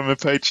at the bottom of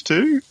page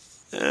 2.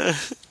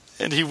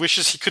 And he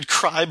wishes he could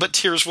cry, but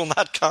tears will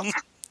not come.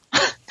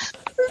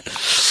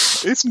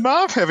 Is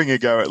Marv having a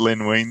go at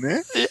Len Wein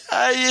there?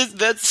 Yeah,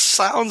 that's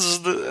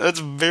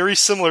very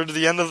similar to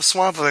the end of the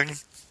Swamp Thing.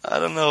 I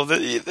don't know.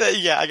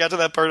 Yeah, I got to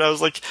that part. I was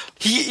like,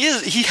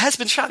 he has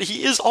been shot.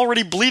 He is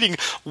already bleeding.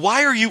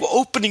 Why are you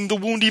opening the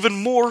wound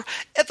even more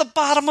at the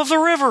bottom of the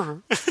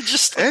river?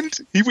 And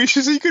he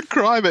wishes he could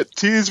cry, but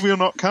tears will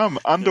not come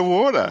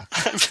underwater.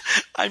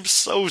 I'm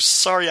so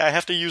sorry. I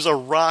have to use a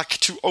rock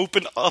to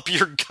open up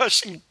your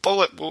gushing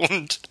bullet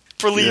wound.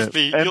 Believe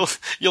me,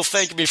 you'll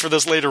thank me for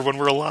this later when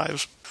we're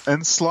alive.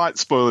 And slight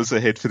spoilers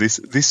ahead for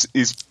this.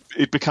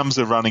 It becomes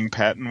a running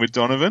pattern with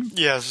Donovan.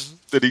 Yes.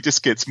 That he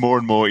just gets more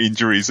and more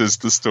injuries as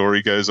the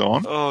story goes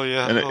on. Oh,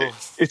 yeah. And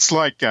it's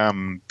like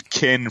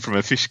Ken from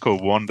A Fish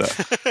Called Wanda.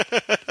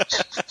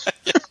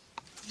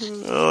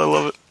 Oh, I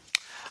love it.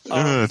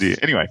 Oh, dear.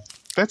 Anyway,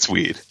 that's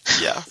weird.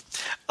 Yeah.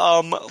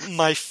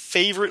 My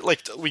favorite,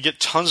 we get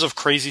tons of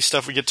crazy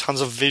stuff. We get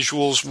tons of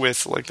visuals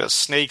with, the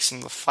snakes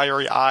and the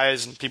fiery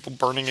eyes and people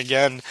burning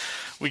again.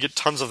 We get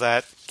tons of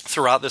that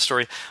throughout this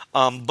story.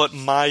 But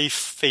my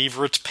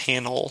favorite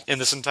panel in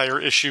this entire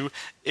issue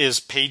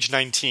is page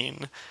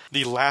 19.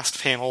 The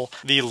last panel,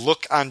 the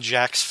look on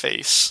Jack's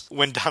face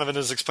when Donovan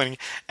is explaining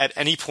at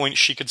any point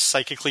she could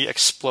psychically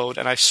explode,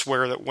 and I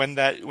swear that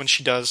when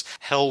she does,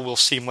 hell will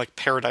seem like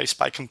paradise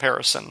by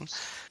comparison.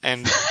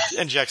 And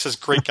Jack says,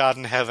 "Great God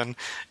in heaven."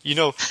 You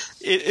know,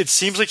 it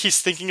seems like he's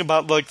thinking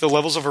about the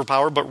levels of her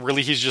power, but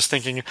really he's just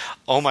thinking,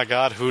 "Oh my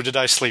God, who did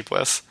I sleep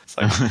with?"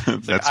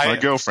 That's my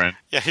girlfriend.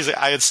 Yeah, he's like,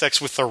 "I had sex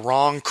with the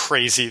wrong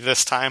crazy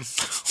this time."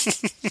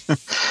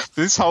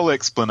 This whole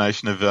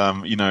explanation of,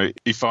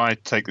 if I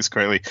take this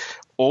correctly,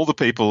 all the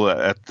people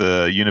at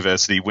the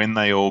university, when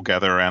they all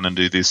gather around and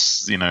do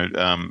this,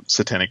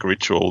 satanic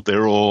ritual,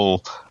 they're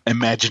all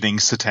imagining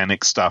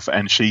satanic stuff,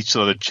 and she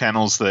sort of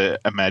channels their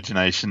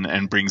imagination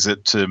and brings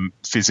it to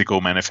physical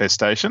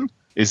manifestation.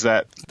 Is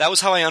that... That was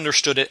how I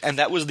understood it, and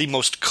that was the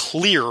most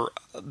clear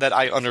that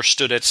I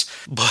understood it,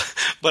 but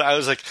I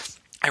was like...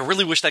 I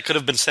really wish that could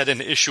have been said an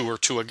issue or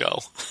two ago.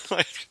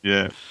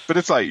 Yeah. But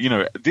it's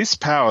this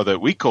power that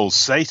we call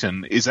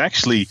Satan is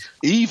actually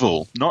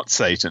evil, not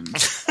Satan.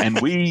 And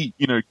we,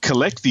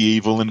 collect the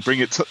evil and bring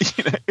it to,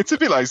 it's a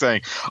bit like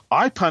saying,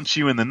 I punch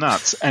you in the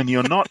nuts and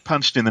you're not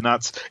punched in the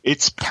nuts.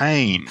 It's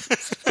pain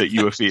that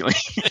you are feeling.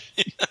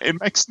 It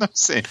makes no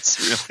sense,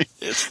 really.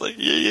 It's like,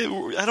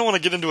 I don't want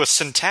to get into a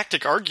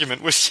syntactic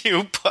argument with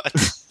you, but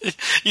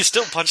you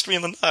still punched me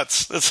in the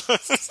nuts.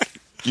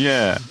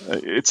 Yeah,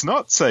 it's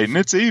not Satan,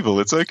 it's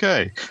evil, it's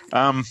okay.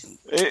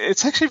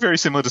 It's actually very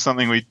similar to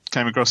something we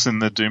came across in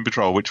the Doom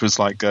Patrol, which was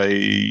like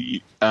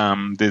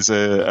there's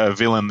a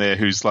villain there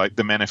who's like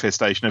the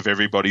manifestation of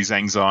everybody's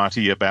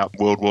anxiety about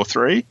World War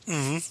III.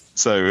 Mm-hmm.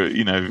 So,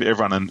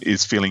 everyone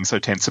is feeling so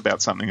tense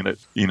about something that,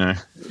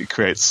 it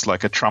creates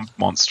like a Trump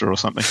monster or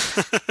something.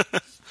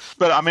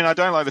 But, I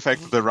don't like the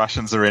fact that the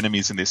Russians are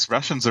enemies in this.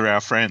 Russians are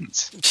our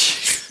friends.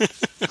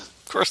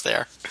 Of course they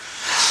are.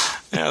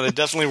 Yeah, they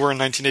definitely were in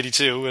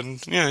 1982,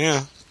 and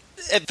yeah.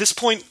 At this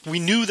point, we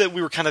knew that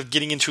we were kind of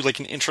getting into like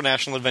an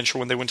international adventure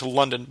when they went to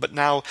London, but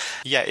now,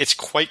 it's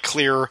quite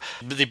clear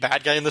the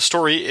bad guy in the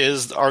story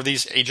are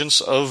these agents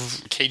of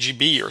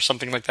KGB or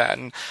something like that,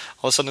 and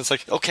all of a sudden it's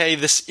like, okay,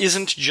 this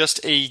isn't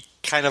just a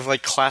kind of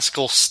like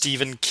classical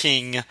Stephen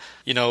King,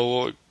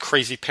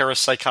 crazy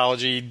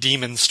parapsychology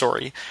demon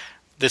story.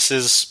 This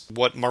is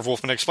what Marv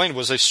Wolfman explained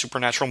was a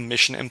supernatural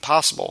mission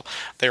impossible.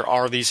 There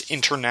are these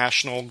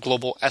international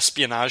global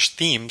espionage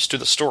themes to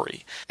the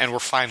story, and we're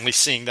finally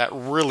seeing that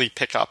really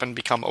pick up and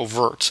become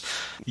overt.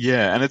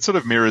 Yeah, and it sort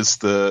of mirrors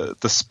the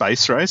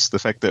space race, the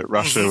fact that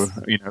Russia,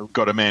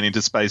 got a man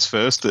into space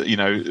first.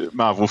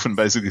 Marv Wolfman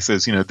basically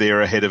says,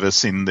 they're ahead of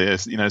us in their,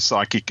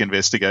 psychic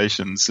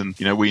investigations, and,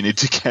 we need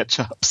to catch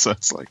up. So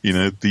it's like,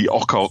 the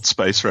occult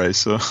space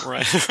race.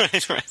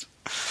 Right.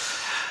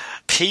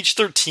 Page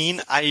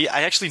 13, I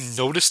actually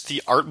noticed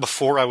the art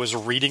before I was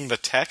reading the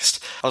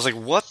text. I was like,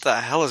 what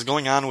the hell is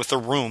going on with the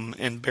room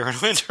in Baron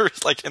Winter,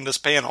 like in this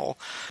panel?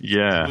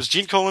 Yeah. Was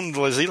Gene Colan,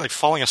 was he like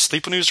falling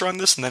asleep when he was drawing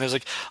this? And then it was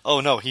like, oh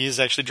no, he is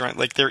actually drawing,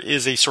 like there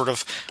is a sort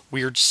of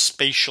weird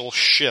spatial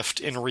shift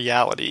in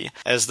reality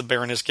as the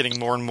Baron is getting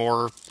more and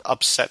more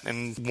upset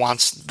and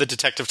wants the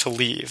detective to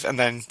leave. And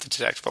then the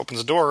detective opens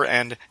the door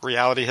and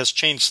reality has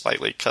changed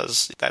slightly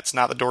because that's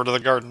not the door to the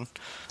garden.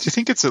 Do you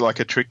think it's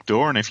like a trick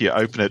door, and if you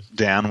open it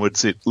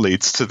downwards, it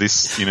leads to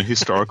this,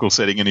 historical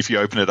setting, and if you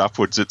open it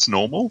upwards, it's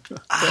normal?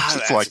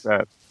 It's like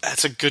that.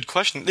 That's a good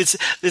question. This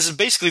is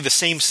basically the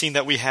same scene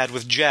that we had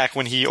with Jack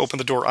when he opened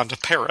the door onto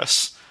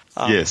Paris.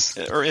 Yes.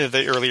 Or in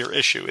the earlier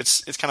issue.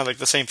 It's kind of like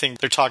the same thing.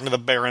 They're talking to the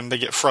Baron, they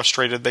get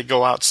frustrated, they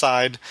go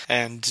outside,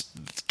 and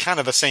kind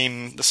of the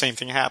same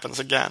thing happens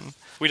again.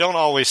 We don't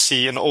always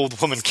see an old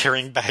woman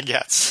carrying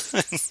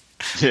baguettes.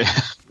 Yeah,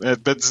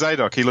 but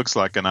Zadok, he looks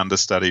like an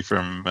understudy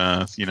from,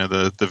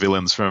 the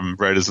villains from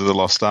Raiders of the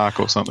Lost Ark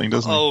or something,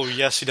 doesn't he? Oh,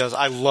 yes, he does.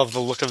 I love the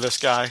look of this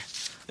guy.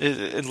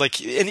 And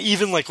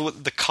even like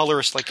the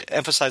colorist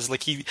emphasizes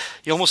he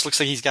almost looks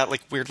like he's got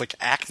like weird like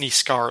acne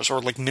scars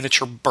or like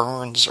miniature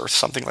burns or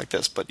something like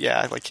this. But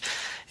yeah, like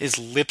his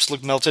lips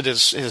look melted,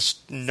 his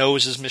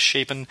nose is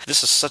misshapen.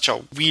 This is such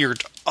a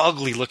weird,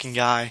 ugly looking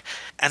guy.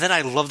 And then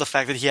I love the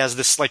fact that he has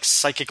this like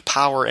psychic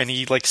power and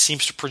he like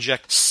seems to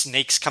project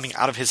snakes coming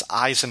out of his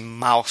eyes and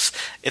mouth.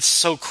 It's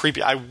so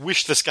creepy. I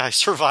wish this guy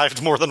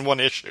survived more than one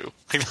issue.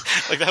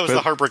 Like that was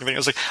the heartbreaking thing. I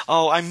was like,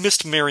 oh, I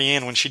missed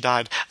Marianne when she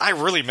died. I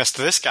really missed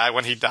this guy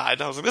when he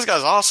died. I was like, this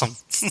guy's awesome.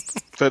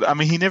 But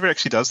he never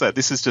actually does that.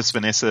 This is just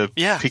Vanessa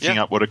picking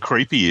up what a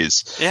creep he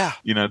is. Yeah.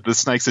 The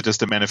snakes are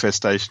just a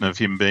manifestation of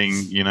him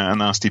being, a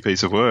nasty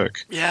piece of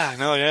work. Yeah,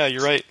 no, yeah,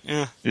 you're right.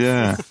 Yeah.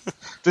 Yeah.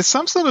 There's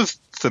some sort of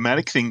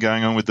thematic thing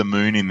going on with the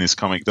moon in this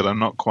comic that I'm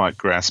not quite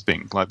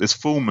grasping. Like, there's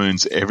full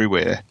moons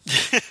everywhere.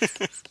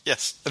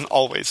 Yes, and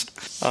always.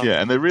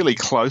 Yeah, and they're really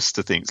close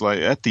to things. Like,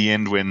 at the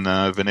end when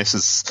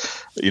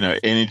Vanessa's,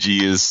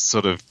 energy is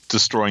sort of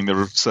destroying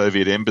the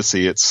Soviet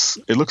embassy, it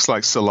looks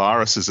like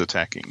Solaris is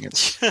attacking.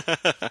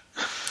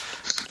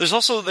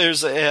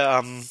 There's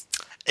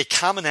a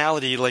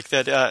commonality like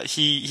that.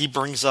 He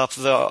brings up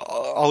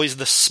always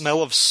the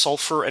smell of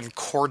sulfur and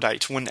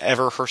cordite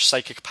whenever her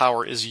psychic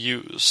power is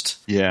used.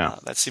 Yeah,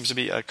 that seems to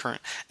be a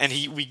current. And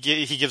he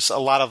gives a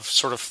lot of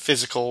sort of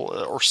physical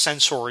or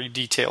sensory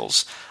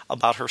details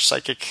about her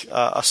psychic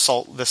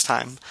assault this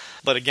time.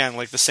 But again,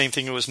 like the same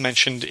thing that was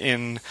mentioned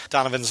in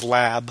Donovan's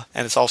lab,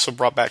 and it's also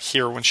brought back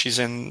here when she's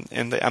in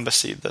the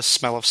embassy. The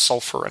smell of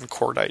sulfur and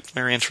cordite.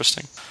 Very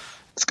interesting.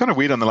 It's kind of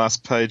weird on the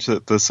last page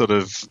that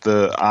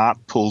the art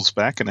pulls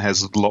back and it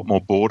has a lot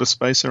more border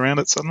space around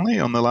it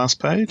suddenly on the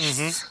last page.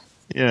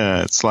 Mm-hmm.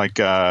 Yeah, it's like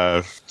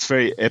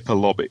very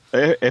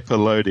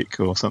epilogic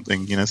or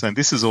something, saying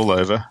this is all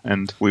over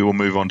and we will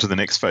move on to the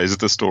next phase of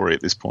the story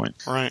at this point,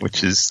 right?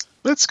 Which is,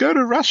 let's go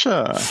to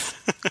Russia.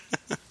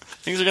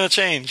 Things are going to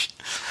change.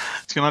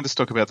 Can I just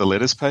talk about the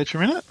letters page for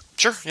a minute?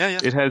 Sure, yeah.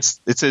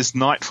 It says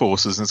Night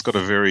Forces and it's got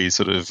a very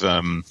sort of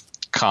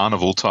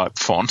carnival type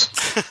font,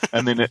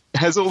 and then it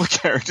has all the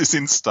characters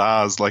in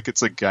stars like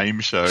it's a game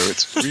show.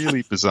 It's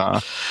really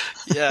bizarre.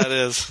 Yeah, it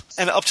is.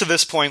 And up to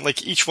this point,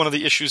 like each one of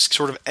the issues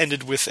sort of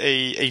ended with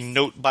a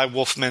note by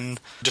Wolfman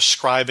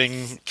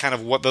describing kind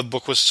of what the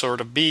book was sort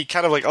of be,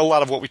 kind of like a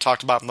lot of what we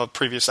talked about in the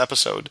previous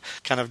episode,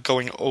 kind of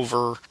going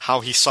over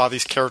how he saw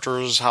these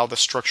characters, how the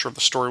structure of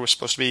the story was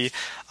supposed to be.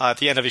 At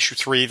the end of issue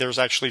 3, there's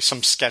actually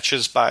some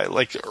sketches by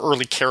like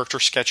early character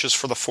sketches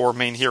for the 4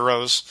 main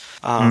heroes.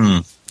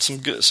 some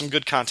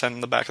good content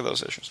in the back of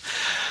those issues.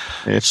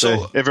 If they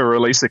ever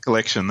release a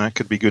collection, that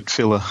could be good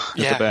filler at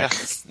the back.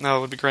 Yeah. No,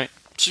 it would be great.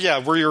 So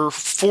yeah, we're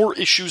 4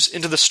 issues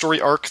into the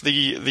story arc.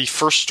 The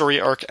first story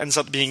arc ends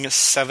up being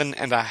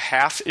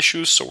 7.5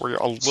 issues, so we're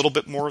a little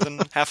bit more than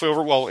halfway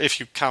over. Well, if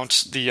you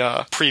count the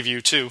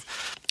preview too.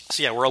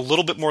 So yeah, we're a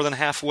little bit more than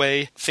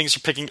halfway. Things are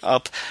picking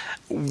up.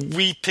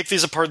 We pick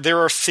these apart. There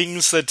are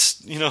things that,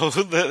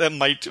 that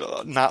might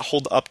not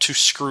hold up to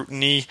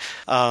scrutiny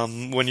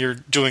when you're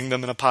doing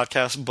them in a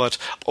podcast. But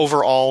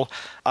overall,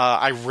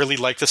 I really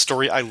like the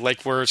story. I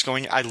like where it's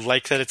going. I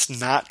like that it's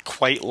not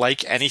quite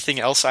like anything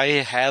else I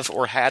have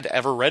or had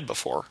ever read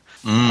before.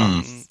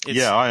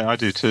 Yeah, I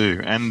do too.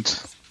 And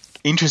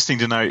interesting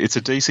to know, it's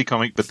a DC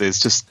comic, but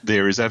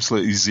there is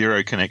absolutely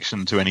zero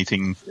connection to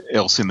anything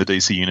else in the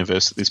DC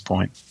universe at this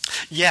point.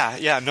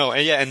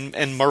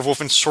 And Marv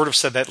Wolfman sort of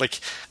said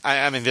that,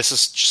 I mean, this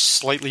is just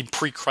slightly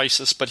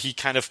pre-Crisis, but he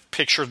kind of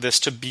pictured this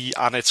to be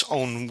on its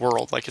own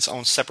world, like its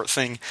own separate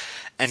thing.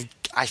 And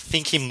I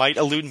think he might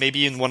allude,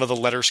 maybe in one of the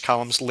letters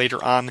columns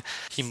later on,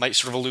 he might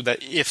sort of allude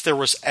that if there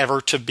was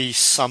ever to be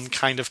some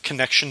kind of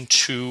connection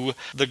to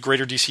the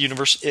greater DC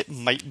universe, it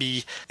might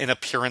be an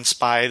appearance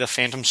by the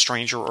Phantom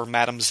Stranger or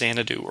Madame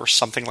Xanadu or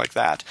something like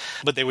that.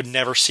 But they would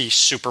never see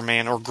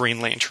Superman or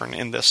Green Lantern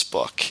in this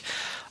book.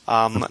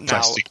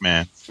 Plastic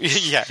Man.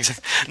 Yeah,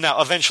 exactly. Now,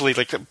 eventually,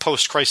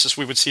 post-Crisis,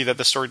 we would see that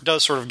the story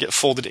does sort of get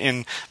folded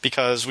in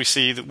because we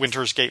see the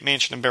Winter's Gate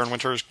Mansion and Baron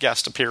Winter's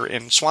guest appear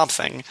in Swamp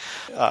Thing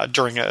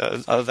during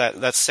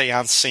that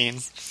seance scene.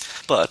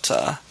 But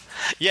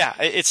yeah,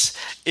 it's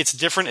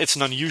different. It's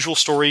an unusual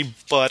story,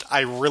 but I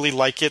really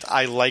like it.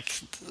 I like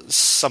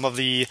some of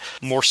the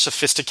more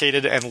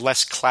sophisticated and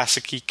less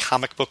classic-y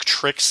comic book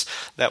tricks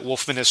that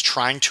Wolfman is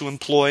trying to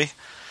employ.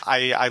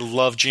 I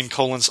love Gene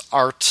Colan's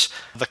art.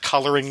 The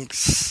coloring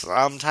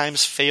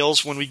sometimes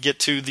fails when we get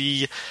to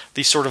the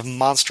sort of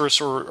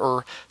monstrous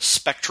or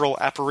spectral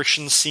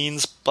apparition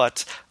scenes,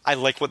 but I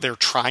like what they're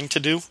trying to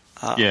do.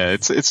 Yeah,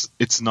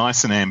 it's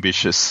nice and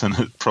ambitious, and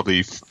it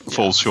probably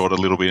falls short a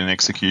little bit in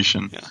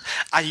execution. Yeah.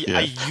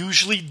 I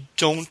usually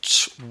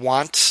don't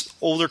want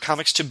older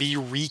comics to be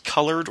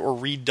recolored or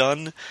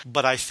redone,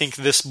 but I think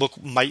this book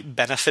might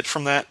benefit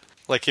from that.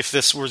 Like if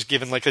this was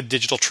given a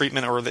digital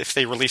treatment, or if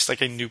they released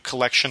a new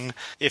collection,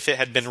 if it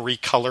had been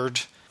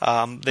recolored,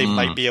 they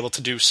might be able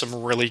to do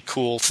some really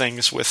cool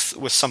things with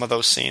some of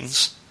those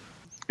scenes.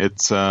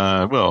 It's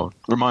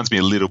reminds me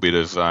a little bit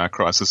of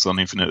Crisis on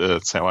Infinite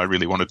Earths, how I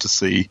really wanted to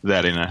see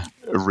that in a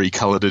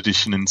recolored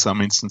edition in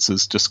some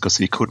instances, just because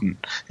he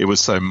couldn't. It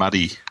was so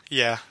muddy.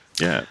 Yeah.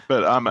 Yeah,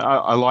 but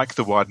I like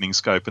the widening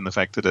scope and the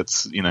fact that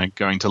it's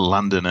going to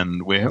London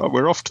and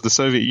we're off to the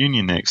Soviet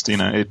Union next.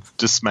 It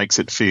just makes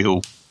it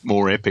feel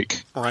more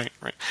epic. Right.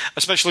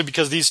 Especially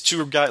because these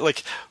two guys,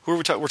 who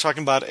we're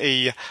talking about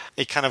a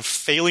kind of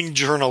failing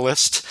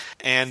journalist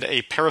and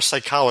a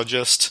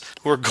parapsychologist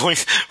who are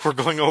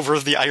going over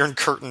the Iron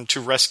Curtain to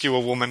rescue a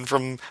woman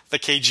from the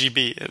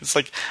KGB. It's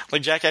like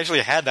Jack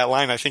actually had that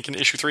line, I think, in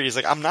issue 3. He's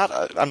like, I'm not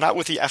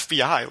with the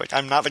FBI.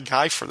 I'm not the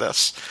guy for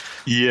this.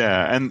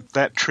 Yeah, and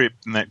that trip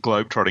and that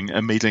globetrotting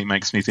immediately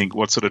makes me think,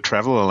 what sort of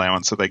travel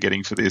allowance are they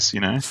getting for this,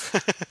 I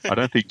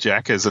don't think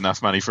Jack has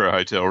enough money for a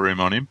hotel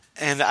room on him.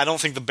 And I don't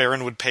think the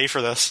Baron would pay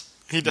for this.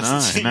 He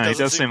doesn't. He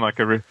does seem like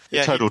a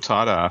total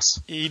tight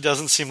ass. He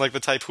doesn't seem like the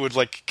type who would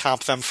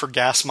comp them for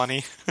gas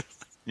money.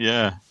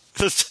 Yeah.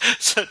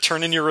 So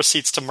turn in your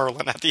receipts to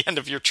Merlin at the end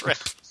of your trip.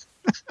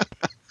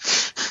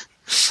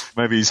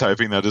 Maybe he's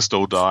hoping they'll just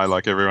all die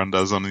like everyone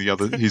does on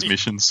his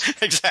missions.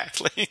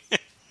 Exactly.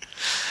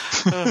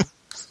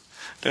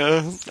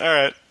 All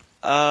right.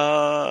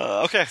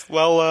 Okay,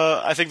 well,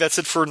 I think that's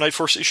it for Night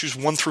Force issues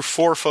 1 through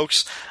 4,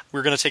 folks.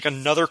 We're going to take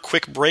another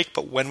quick break,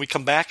 but when we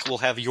come back, we'll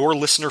have your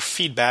listener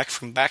feedback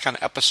from back on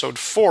episode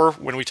 4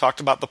 when we talked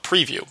about the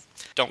preview.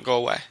 Don't go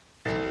away.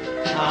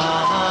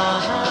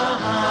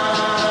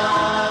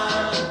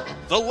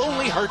 The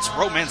Lonely Hearts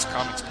Romance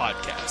Comics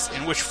Podcast,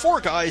 in which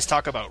 4 guys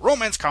talk about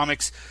romance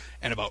comics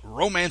and about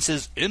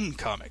romances in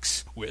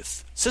comics,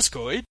 with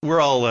Siskoid.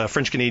 We're all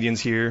French-Canadians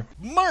here.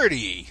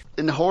 Marty.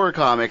 In horror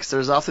comics,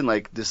 there's often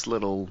this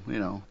little,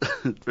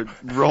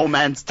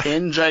 romance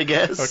tinge, I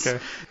guess.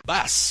 Okay.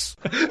 Bass.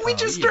 We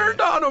just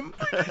turned on him.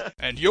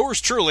 And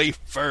yours truly,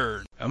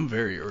 Fern. I'm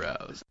very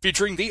aroused.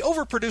 Featuring the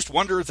overproduced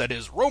wonder that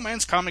is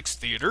romance comics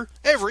theater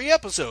every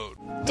episode.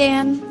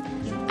 Dan,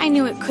 I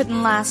knew it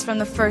couldn't last from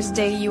the first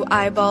day you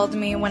eyeballed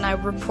me when I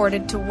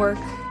reported to work.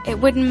 It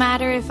wouldn't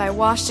matter if I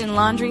washed in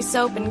laundry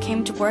soap and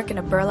came to work in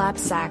a burlap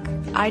sack.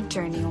 I'd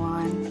turn you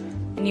on.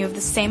 And you have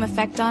the same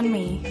effect on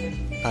me.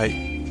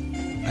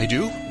 I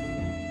do?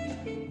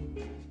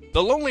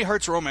 The Lonely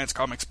Hearts Romance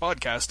Comics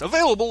Podcast,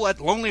 available at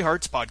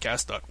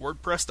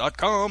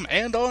lonelyheartspodcast.wordpress.com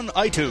and on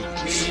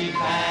iTunes. We've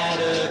had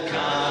a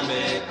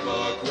comic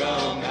book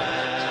romance.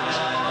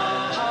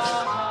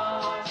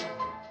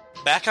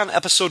 back on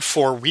episode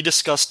 4, we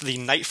discussed the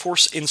Night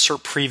Force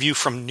insert preview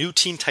from New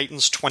Teen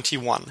Titans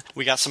 21.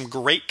 We got some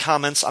great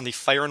comments on the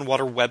Fire and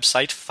Water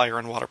website,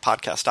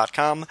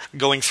 fireandwaterpodcast.com.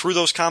 Going through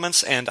those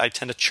comments, and I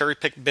tend to cherry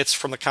pick bits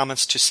from the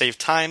comments to save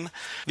time.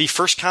 The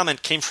first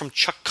comment came from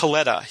Chuck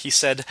Coletta. He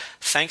said,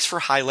 "Thanks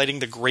for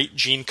highlighting the great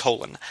Gene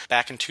Colan.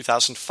 Back in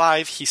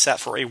 2005, he sat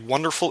for a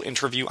wonderful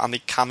interview on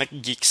the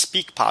Comic Geek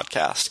Speak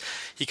podcast.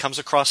 He comes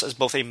across as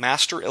both a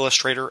master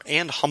illustrator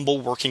and humble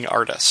working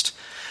artist."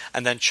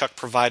 And then Chuck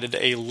provided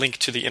a link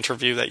to the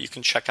interview that you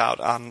can check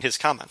out on his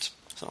comment.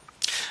 So,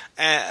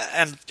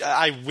 and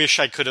I wish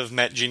I could have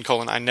met Gene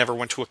Colan. I never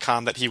went to a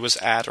con that he was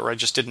at, or I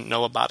just didn't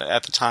know about it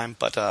at the time.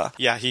 But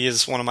yeah, he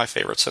is one of my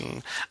favorites.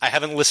 And I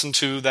haven't listened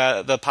to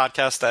the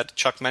podcast that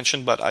Chuck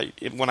mentioned, but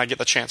when I get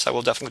the chance, I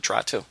will definitely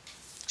try to.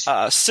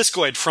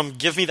 Siskoid from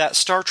Give Me That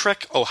Star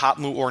Trek,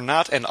 Ohatmu or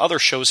Not, and other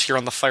shows here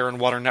on the Fire and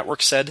Water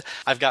Network said,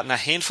 "I've gotten a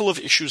handful of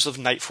issues of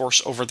Night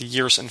Force over the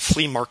years in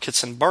flea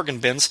markets and bargain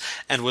bins,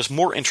 and was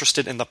more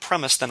interested in the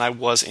premise than I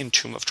was in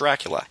Tomb of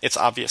Dracula, its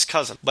obvious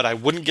cousin. But I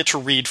wouldn't get to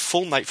read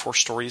full Night Force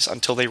stories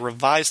until they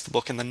revised the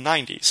book in the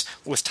 90s,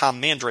 with Tom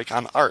Mandrake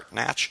on art,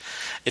 Natch.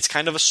 It's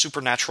kind of a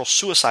supernatural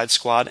Suicide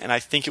Squad, and I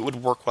think it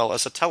would work well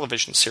as a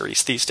television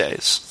series these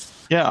days."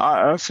 Yeah,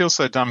 I feel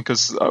so dumb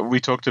because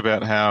we talked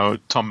about how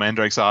Tom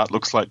Mandrake's art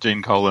looks like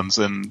Gene Colan's,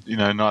 and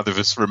neither of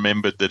us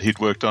remembered that he'd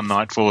worked on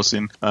Night Force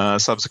in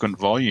subsequent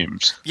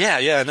volumes.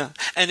 Yeah, no.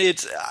 And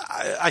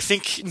I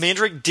think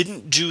Mandrake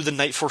didn't do the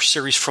Night Force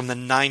series from the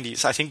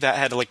 90s. I think that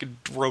had like a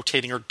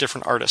rotating or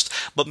different artist.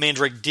 But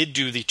Mandrake did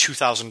do the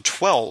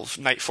 2012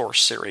 Night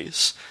Force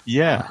series.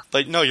 Yeah.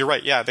 But no, you're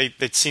right. Yeah,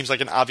 it seems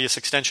like an obvious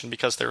extension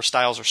because their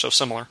styles are so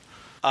similar.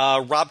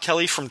 Rob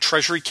Kelly from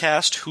Treasury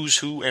Cast, Who's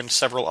Who, and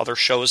several other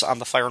shows on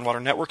the Fire and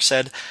Water Network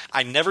said,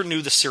 "I never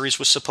knew the series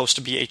was supposed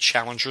to be a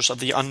Challengers of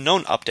the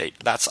Unknown update.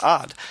 That's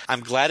odd.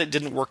 I'm glad it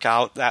didn't work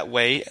out that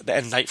way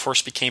and Night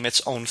Force became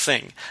its own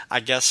thing. I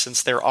guess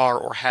since there are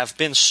or have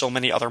been so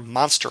many other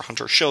Monster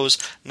Hunter shows,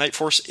 Night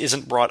Force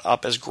isn't brought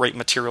up as great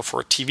material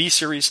for a TV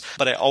series,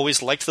 but I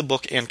always liked the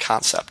book and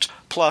concept.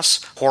 Plus,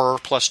 horror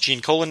plus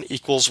Gene Colan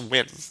equals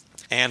win."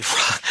 And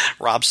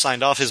Rob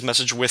signed off his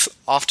message with,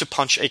 "Off to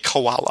punch a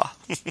koala."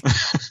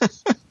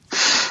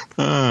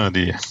 Oh,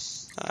 dear.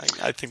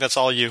 I think that's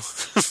all you.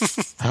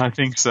 I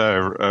think so.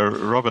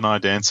 Rob and I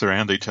dance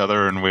around each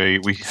other, and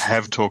we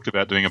have talked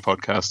about doing a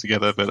podcast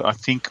together, but I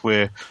think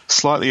we're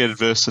slightly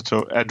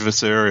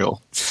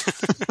adversarial.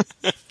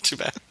 Too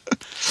bad.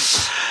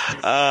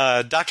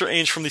 Dr.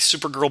 Ainge from the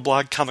Supergirl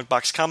blog Comic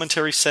Box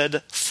Commentary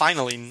said,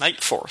 "Finally,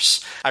 Night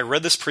Force. I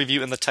read this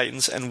preview in the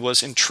Titans and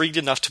was intrigued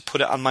enough to put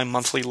it on my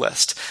monthly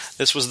list.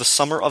 This was the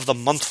summer of the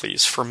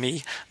monthlies for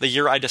me, the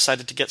year I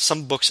decided to get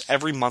some books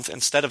every month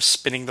instead of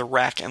spinning the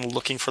rack and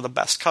looking for the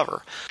best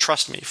cover.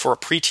 Trust me, for a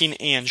preteen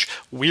Ange,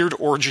 Weird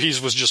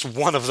Orgies was just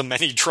one of the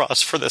many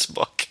draws for this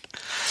book.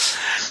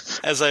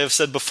 As I have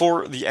said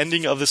before, the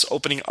ending of this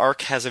opening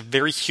arc has a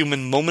very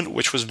human moment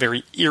which was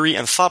very eerie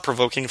and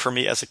thought-provoking for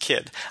me as a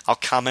kid. I'll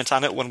comment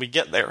on it when we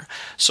get there.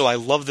 So I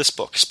love this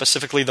book,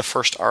 specifically the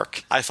first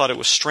arc. I thought it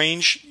was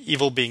strange,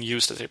 evil being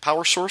used as a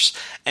power source,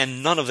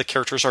 and none of the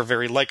characters are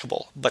very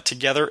likable, but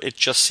together it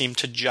just seemed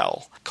to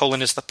gel.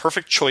 Colan is the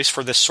perfect choice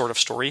for this sort of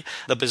story.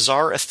 The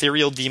bizarre,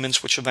 ethereal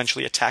demons which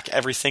eventually attack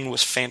everything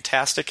was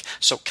fantastic,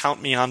 so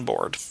count me on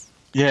board."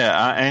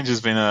 Yeah, Ange has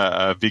been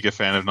a bigger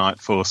fan of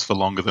Night Force for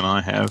longer than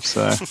I have.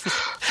 So,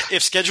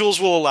 if schedules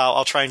will allow,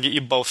 I'll try and get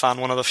you both on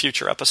one of the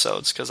future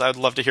episodes, because I'd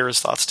love to hear his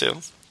thoughts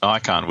too. I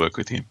can't work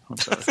with him. I'm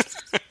sorry.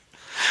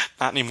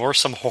 Not anymore.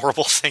 Some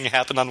horrible thing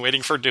happened on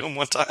Waiting for Doom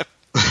one time.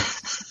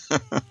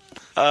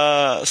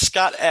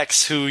 Scott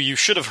X, who you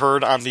should have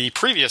heard on the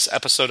previous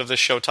episode of this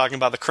show talking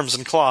about the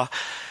Crimson Claw,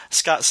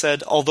 Scott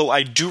said, "Although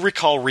I do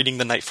recall reading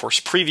the Night Force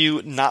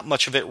preview, not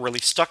much of it really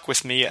stuck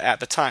with me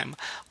at the time.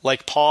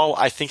 Like Paul,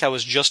 I think I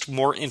was just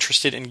more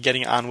interested in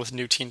getting on with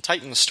New Teen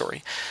Titans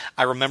story.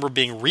 I remember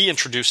being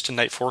reintroduced to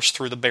Night Force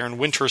through the Baron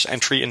Winters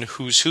entry in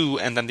Who's Who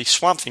and then the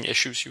Swamp Thing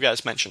issues you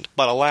guys mentioned.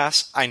 But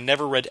alas, I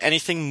never read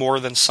anything more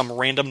than some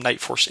random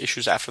Night Force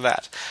issues after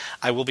that.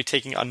 I will be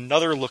taking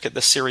another look at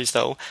this series,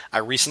 though. I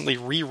recently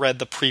reread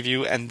the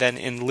preview, and then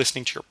in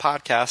listening to your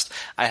podcast,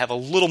 I have a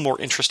little more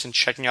interest in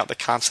checking out the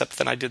concept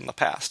than I did in the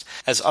past.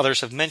 As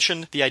others have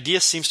mentioned, the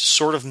idea seems to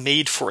sort of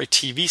made for a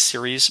TV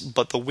series,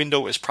 but the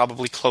window is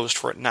probably closed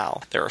for it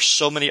now. There are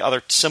so many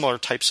other similar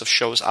types of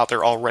shows out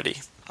there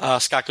already."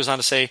 Scott goes on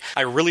to say,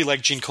 "I really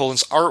like Gene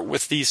Colan's art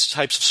with these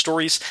types of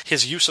stories.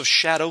 His use of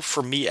shadow,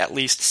 for me at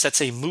least, sets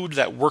a mood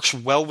that works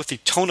well with the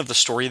tone of the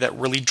story that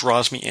really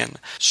draws me in.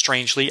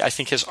 Strangely, I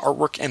think his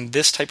artwork and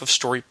this type of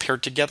story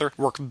paired together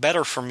work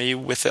better for me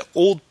with the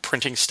old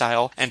printing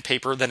style and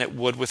paper than it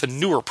would with the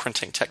newer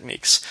printing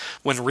techniques.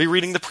 When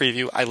rereading the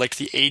preview, I liked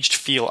the aged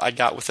feel I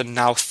got with the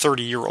now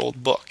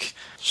 30-year-old book."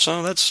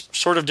 So that's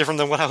sort of different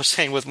than what I was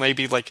saying with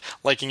maybe like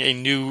liking a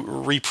new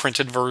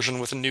reprinted version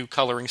with a new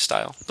coloring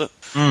style. But,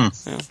 yeah.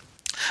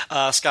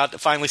 Scott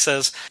finally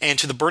says, and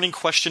to the burning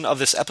question of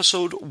this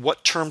episode,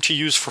 what term to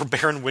use for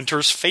Baron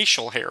Winter's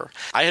facial hair?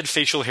 I had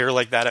facial hair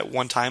like that at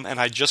one time, and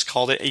I just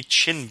called it a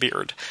chin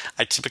beard.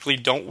 I typically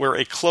don't wear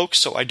a cloak,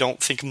 so I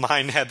don't think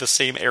mine had the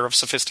same air of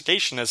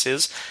sophistication as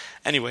his.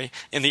 Anyway,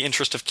 in the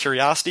interest of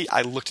curiosity,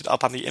 I looked it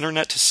up on the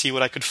internet to see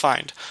what I could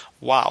find.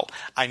 Wow,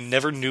 I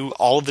never knew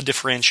all of the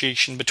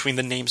differentiation between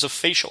the names of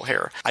facial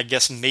hair. I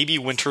guess maybe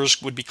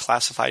Winter's would be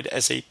classified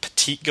as a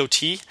petite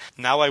goatee.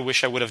 Now I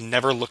wish I would have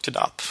never looked it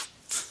up.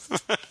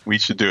 We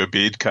should do a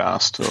beard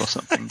cast or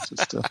something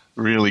just to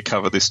really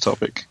cover this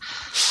topic.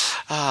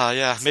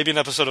 Yeah, maybe an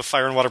episode of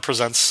Fire and Water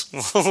Presents.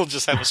 We'll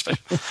just have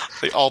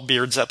the All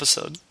Beards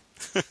episode.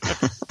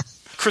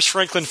 Chris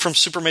Franklin from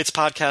Supermates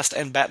Podcast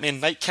and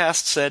Batman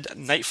Nightcast said,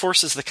 Night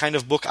Force is the kind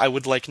of book I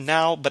would like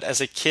now, but as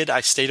a kid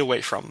I stayed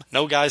away from.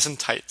 No guys in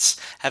tights.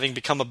 Having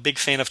become a big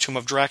fan of Tomb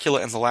of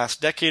Dracula in the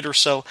last decade or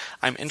so,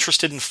 I'm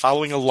interested in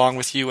following along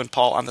with you and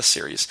Paul on the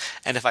series,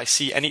 and if I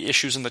see any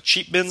issues in the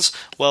cheap bins,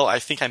 well, I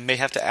think I may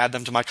have to add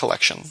them to my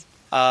collection.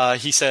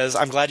 He says,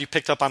 I'm glad you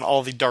picked up on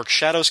all the Dark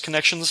Shadows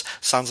connections.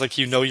 Sounds like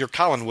you know your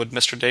Collinwood,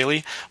 Mr.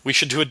 Daly. We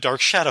should do a Dark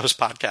Shadows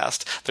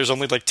podcast. There's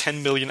only like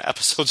 10 million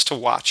episodes to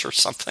watch or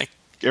something.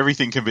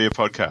 Everything can be a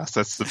podcast.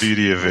 That's the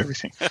beauty of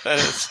everything.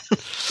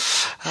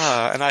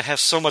 And I have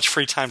so much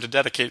free time to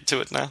dedicate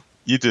to it now.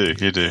 You do.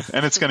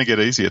 And it's going to get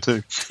easier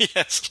too.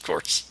 Yes, of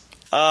course.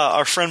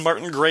 Our friend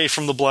Martin Gray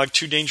from the blog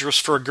Too Dangerous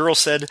for a Girl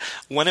said,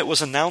 when it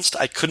was announced,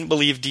 I couldn't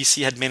believe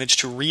DC had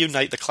managed to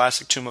reunite the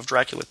classic Tomb of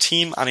Dracula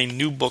team on a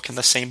new book in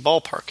the same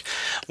ballpark.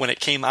 When it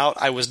came out,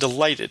 I was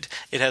delighted.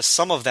 It has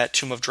some of that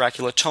Tomb of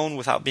Dracula tone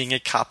without being a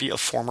copy of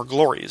former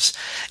glories.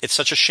 It's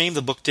such a shame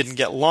the book didn't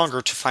get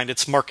longer to find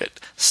its market.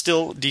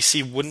 Still,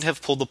 DC wouldn't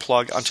have pulled the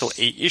plug until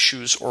 8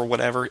 issues or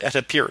whatever it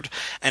appeared.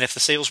 And if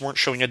the sales weren't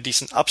showing a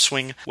decent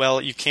upswing,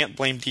 well, you can't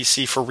blame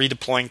DC for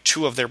redeploying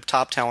 2 of their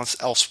top talents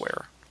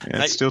elsewhere.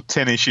 Yeah, it's still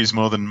 10 issues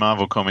more than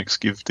Marvel Comics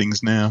give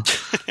things now.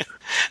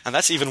 And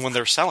that's even when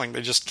they're selling.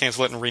 They just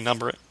cancel it and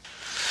renumber it.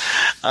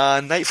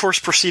 Night Force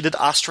preceded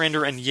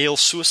Ostrander and Yale's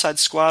Suicide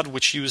Squad,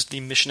 which used the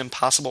Mission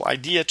Impossible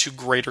idea to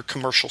greater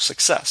commercial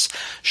success.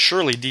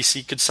 Surely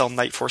DC could sell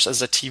Night Force as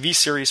a TV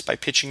series by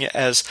pitching it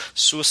as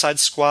Suicide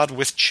Squad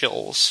with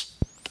chills.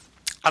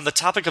 On the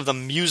topic of the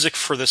music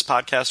for this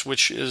podcast,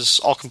 which is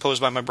all composed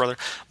by my brother,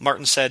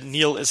 Martin said,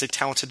 Neil is a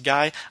talented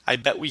guy. I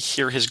bet we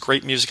hear his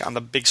great music on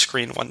the big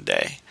screen one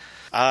day.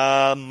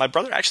 My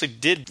brother actually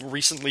did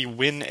recently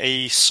win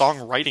a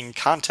songwriting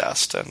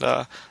contest,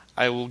 and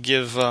I will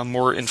give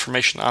more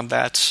information on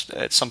that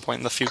at some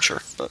point in the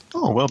future. But,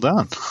 well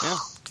done. Yeah.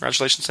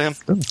 Congratulations to him.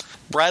 Good.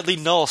 Bradley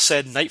Null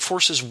said, Night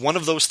Force is one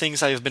of those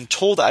things I have been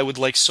told I would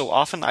like so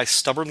often I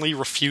stubbornly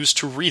refuse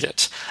to read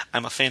it.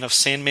 I'm a fan of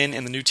Sandman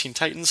and the New Teen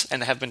Titans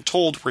and have been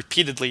told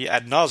repeatedly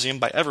ad nauseum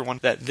by everyone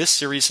that this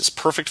series is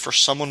perfect for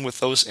someone with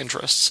those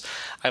interests.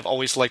 I've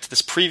always liked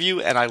this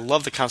preview and I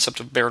love the concept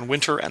of Baron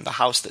Winter and the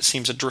house that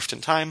seems adrift in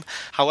time.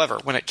 However,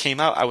 when it came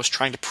out I was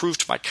trying to prove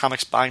to my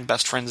comics buying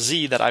best friend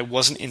Z that I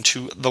wasn't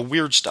into the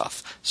weird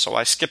stuff, so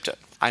I skipped it.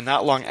 I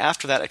not long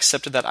after that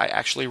accepted that I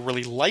actually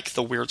really like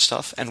the weird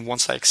stuff, and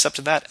once I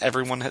accepted that,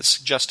 everyone has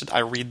suggested I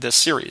read this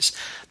series.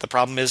 The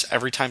problem is,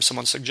 every time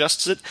someone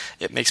suggests it,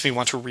 it makes me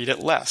want to read it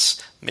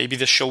less. Maybe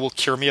this show will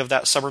cure me of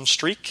that stubborn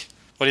streak?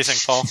 What do you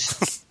think, Paul?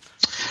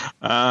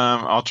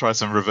 I'll try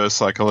some reverse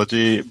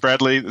psychology.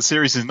 Bradley, the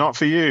series is not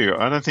for you.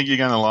 I don't think you're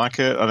going to like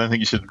it. I don't think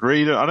you should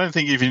read it. I don't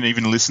think you can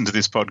even listen to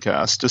this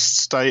podcast. Just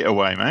stay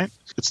away, mate.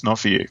 It's not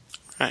for you.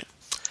 Right.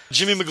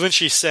 Jimmy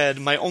McGlinchey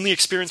said, my only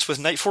experience with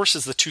Night Force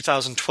is the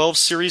 2012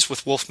 series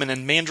with Wolfman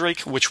and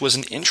Mandrake, which was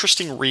an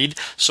interesting read,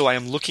 so I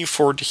am looking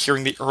forward to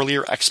hearing the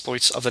earlier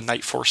exploits of the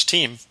Night Force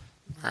team.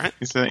 All right.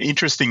 It's an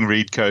interesting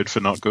read code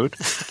for not good.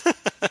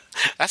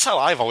 That's how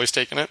I've always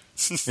taken it.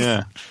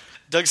 Yeah.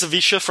 Doug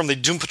Zavisha from the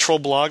Doom Patrol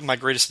blog, My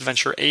Greatest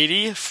Adventure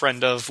 80,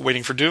 friend of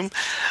Waiting for Doom.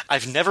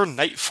 I've never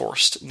Night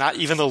Forced, not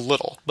even a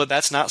little, but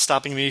that's not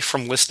stopping me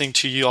from listening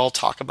to you all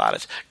talk about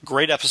it.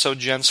 Great episode,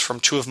 gents, from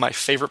 2 of my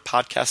favorite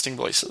podcasting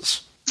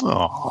voices.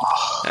 Oh.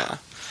 Yeah.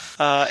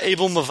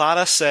 Abel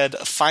Mavada said,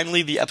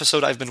 finally, the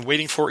episode I've been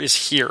waiting for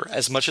is here.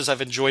 As much as I've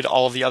enjoyed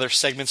all of the other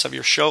segments of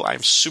your show,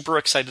 I'm super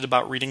excited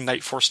about reading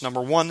Night Force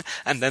 #1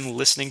 and then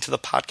listening to the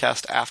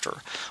podcast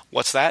after.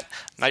 What's that?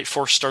 Night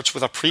Force starts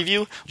with a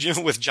preview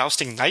with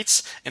jousting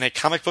knights in a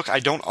comic book I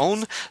don't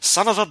own?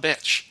 Son of a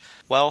bitch.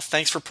 Well,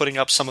 thanks for putting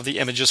up some of the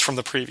images from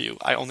the preview.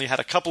 I only had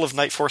a couple of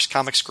Night Force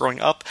comics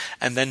growing up,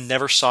 and then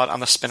never saw it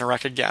on the spinner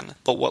rack again.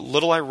 But what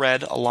little I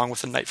read, along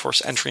with the Night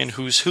Force entry in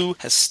Who's Who,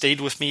 has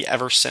stayed with me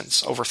ever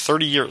since, over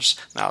 30 years.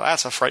 Now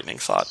that's a frightening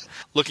thought.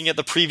 Looking at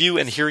the preview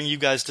and hearing you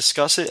guys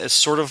discuss it as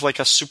sort of like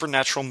a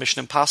supernatural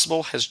Mission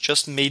Impossible has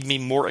just made me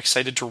more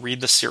excited to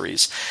read the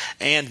series,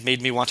 and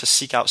made me want to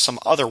seek out some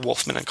other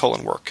Wolfman and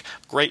Cullen work.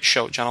 Great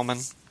show,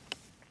 gentlemen.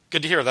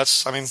 Good to hear.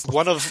 That's, I mean,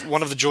 one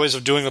of the joys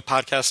of doing the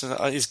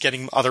podcast is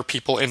getting other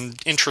people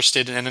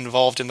interested and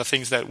involved in the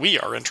things that we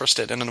are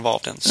interested and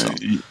involved in. So.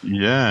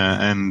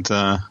 Yeah, and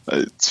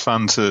it's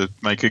fun to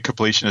make a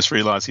completionist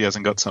realize he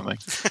hasn't got something.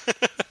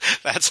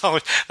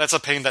 That's a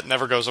pain that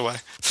never goes away.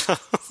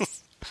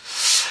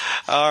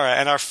 All right,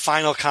 and our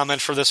final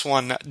comment for this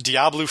one,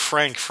 Diablo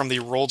Frank from the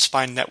Rolled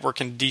Spine Network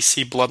and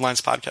DC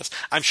Bloodlines podcast.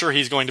 I'm sure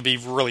he's going to be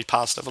really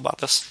positive about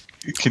this.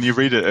 Can you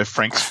read it at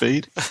Frank's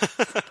speed?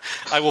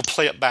 I will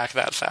play it back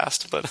that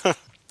fast, but...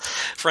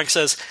 Frank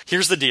says,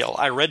 here's the deal.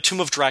 I read Tomb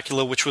of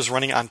Dracula, which was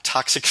running on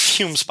toxic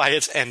fumes by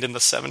its end in the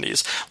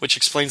 70s, which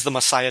explains the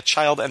Messiah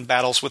child and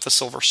battles with the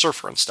Silver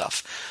Surfer and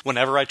stuff.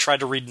 Whenever I try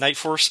to read Night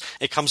Force,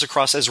 it comes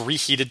across as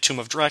reheated Tomb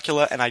of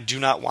Dracula, and I do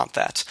not want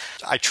that.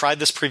 I tried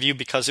this preview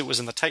because it was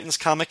in the Titans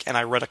comic, and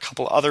I read a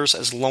couple others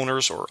as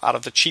loners or out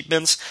of the cheap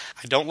bins.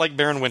 I don't like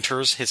Baron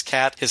Winters, his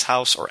cat, his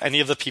house, or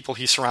any of the people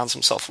he surrounds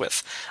himself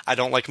with. I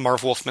don't like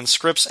Marv Wolfman's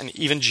scripts, and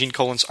even Gene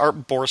Colan's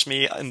art bores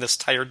me in this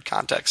tired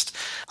context.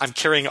 I'm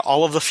carrying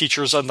all of the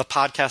features on the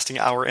Podcasting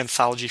Hour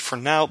anthology for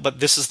now, but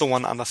this is the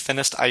one on the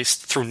thinnest ice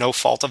through no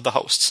fault of the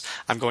hosts.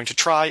 I'm going to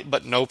try,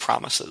 but no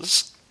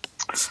promises.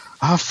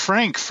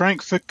 Frank,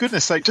 for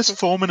goodness sake, just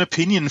form an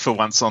opinion for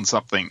once on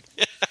something.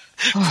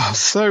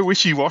 So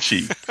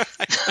wishy-washy.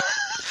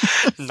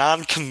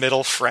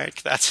 Non-committal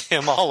Frank. That's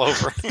him all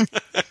over.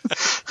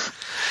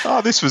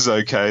 This was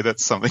okay.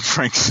 That's something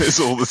Frank says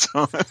all the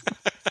time.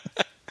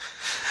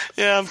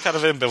 Yeah, I'm kind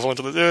of ambivalent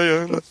to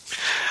this.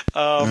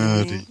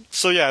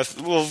 So yeah,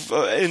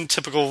 well, in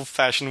typical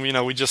fashion,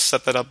 we just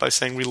set that up by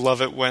saying we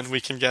love it when we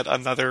can get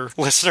another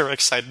listener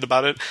excited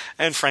about it,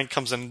 and Frank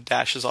comes in and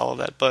dashes all of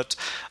that. But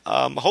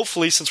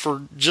hopefully, since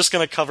we're just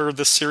going to cover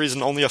this series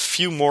in only a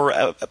few more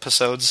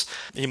episodes,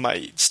 he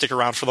might stick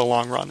around for the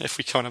long run if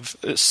we kind of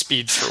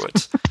speed through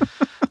it.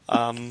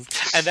 And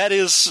that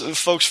is,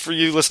 folks, for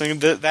you listening,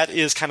 that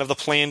is kind of the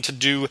plan to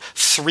do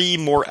 3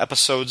 more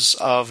episodes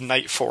of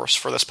Night Force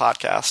for this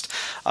podcast.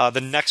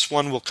 The next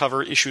one will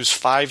cover issues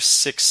 5,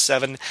 6,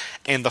 7,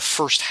 and the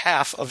first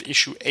half of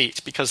issue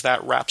 8, because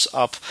that wraps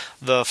up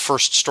the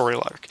first story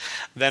arc.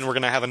 Then we're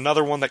going to have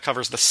another one that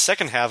covers the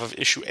second half of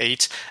issue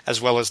 8, as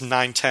well as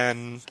 9,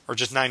 10, or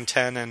just 9,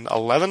 10, and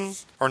 11,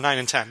 or 9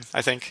 and 10,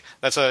 I think.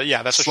 That's a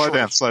Slow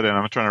down.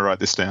 I'm trying to write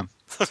this down.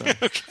 So.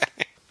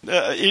 Okay.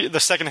 The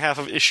second half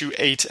of issue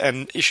 8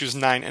 and issues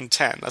 9 and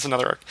 10. That's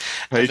another arc.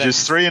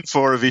 Pages 3 and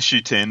 4 of issue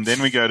 10.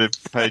 Then we go to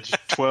page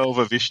 12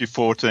 of issue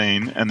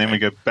 14, and then we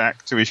go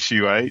back to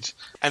issue 8.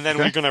 And then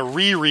we're going to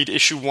reread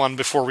issue 1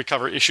 before we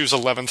cover issues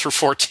 11 through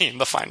 14,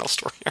 the final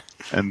story.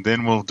 And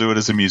then we'll do it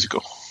as a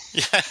musical.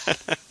 Yeah.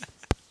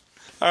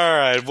 All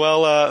right,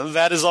 well,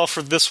 that is all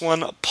for this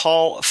one.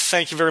 Paul,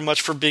 thank you very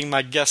much for being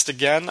my guest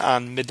again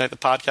on Midnight the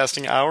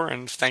Podcasting Hour,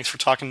 and thanks for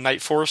talking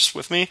Night Force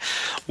with me.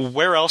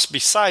 Where else,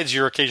 besides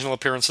your occasional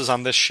appearances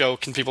on this show,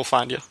 can people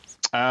find you?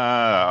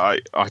 I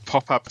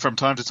pop up from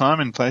time to time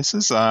in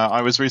places.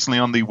 I was recently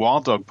on the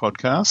Wild Dog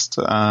podcast.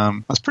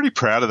 I was pretty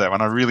proud of that one.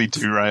 I really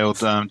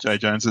derailed Jay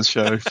Jones's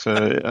show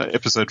for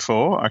episode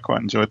 4. I quite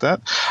enjoyed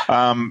that.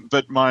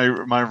 But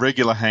my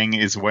regular hang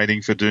is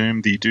Waiting for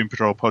Doom, the Doom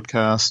Patrol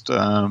podcast.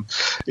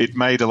 It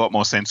made a lot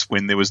more sense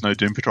when there was no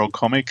Doom Patrol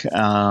comic,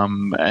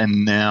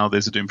 and now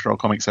there's a Doom Patrol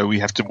comic, so we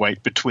have to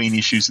wait between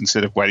issues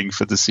instead of waiting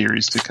for the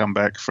series to come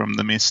back from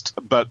the mist.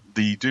 But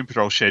the Doom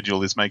Patrol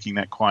schedule is making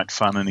that quite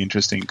fun and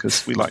interesting,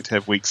 because we like to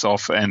have weeks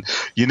off, and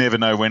you never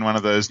know when one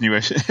of those new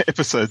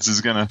episodes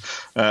is going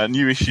to,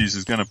 new issues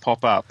is going to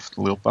pop up,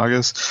 little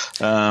buggers.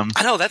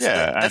 I know,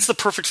 that's the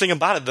perfect thing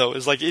about it, though,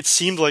 is like, it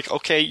seemed like,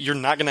 okay, you're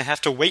not going to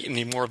have to wait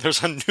anymore.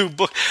 There's a new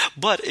book,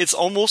 but it's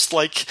almost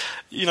like,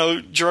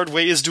 Gerard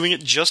Way is doing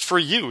it just for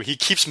you. He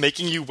keeps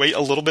making you wait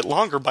a little bit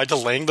longer by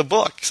delaying the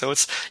book. So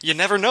you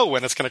never know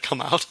when it's going to come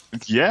out.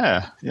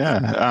 Yeah.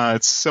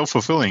 It's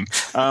self-fulfilling.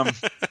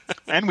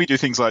 And we do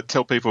things like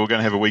tell people we're going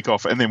to have a week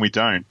off, and then we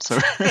don't. So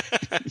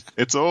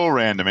it's all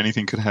random.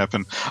 Anything could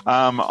happen.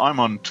 I'm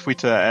on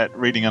Twitter at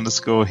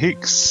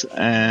reading_Hicks,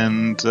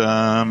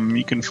 and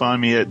you can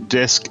find me at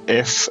desk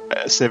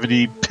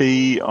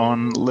F70p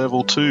on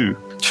level 2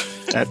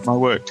 at my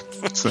work.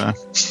 So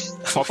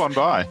pop on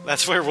by.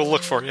 That's where we'll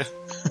look for you.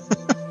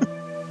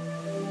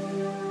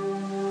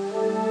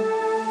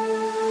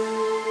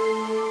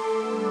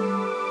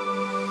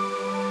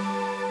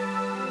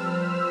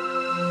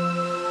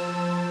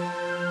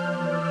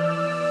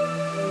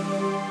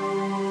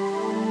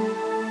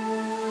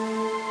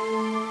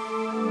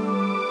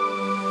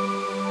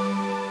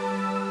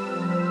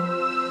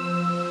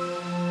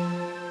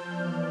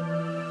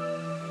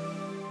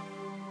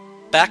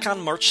 Back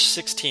on March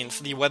 16th,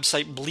 the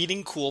website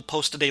Bleeding Cool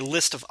posted a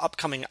list of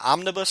upcoming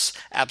Omnibus,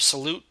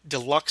 Absolute,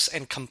 Deluxe,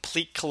 and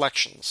Complete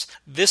collections.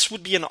 This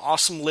would be an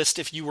awesome list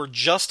if you were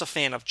just a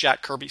fan of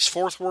Jack Kirby's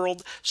Fourth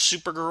World,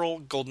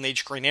 Supergirl, Golden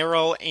Age Green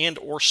Arrow, and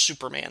or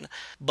Superman.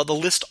 But the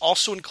list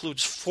also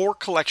includes 4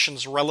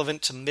 collections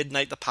relevant to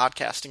Midnight the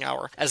Podcasting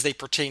Hour, as they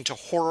pertain to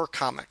horror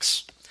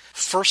comics.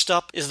 First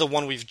up is the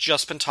one we've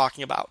just been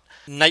talking about,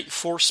 Night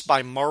Force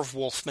by Marv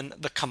Wolfman,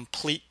 the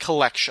Complete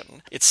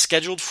Collection. It's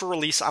scheduled for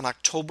release on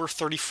October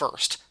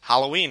 31st.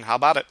 Halloween, how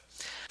about it?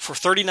 For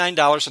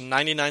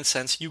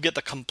 $39.99, you get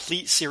the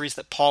complete series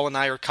that Paul and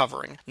I are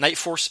covering, Night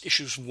Force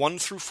issues 1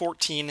 through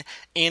 14,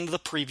 and the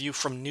preview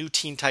from New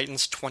Teen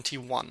Titans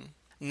 21.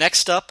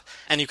 Next up,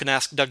 and you can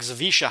ask Doug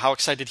Zawisza how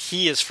excited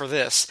he is for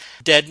this,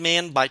 Dead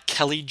Man by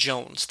Kelly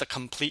Jones, the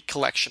complete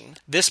collection.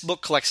 This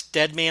book collects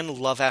Dead Man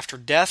Love After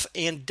Death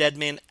and Dead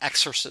Man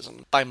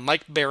Exorcism by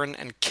Mike Barron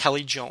and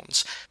Kelly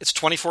Jones. It's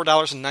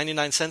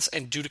 $24.99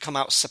 and due to come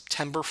out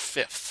September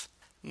 5th.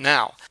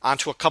 Now, on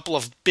to a couple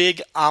of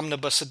big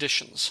omnibus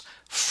editions.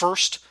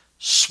 First,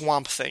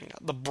 Swamp Thing,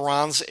 the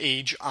Bronze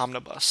Age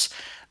Omnibus.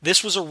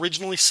 This was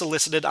originally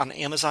solicited on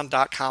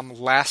Amazon.com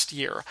last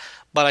year,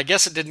 but I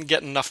guess it didn't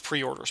get enough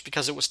pre-orders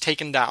because it was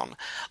taken down.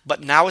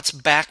 But now it's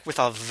back with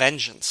a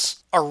vengeance.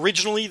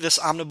 Originally, this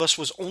omnibus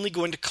was only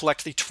going to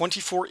collect the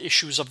 24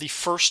 issues of the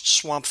first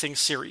Swamp Thing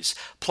series,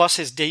 plus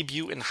his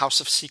debut in House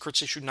of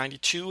Secrets issue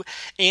 92,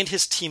 and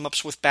his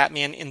team-ups with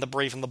Batman in The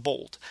Brave and the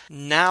Bold.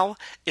 Now,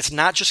 it's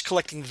not just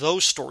collecting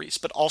those stories,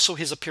 but also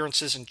his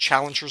appearances in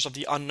Challengers of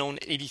the Unknown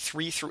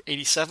 83 through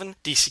 87,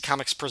 DC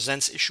Comics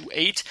Presents issue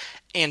 8,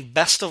 and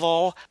best of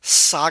all,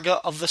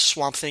 Saga of the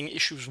Swamp Thing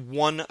issues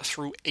 1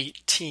 through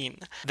 18.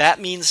 That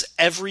means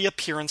every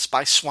appearance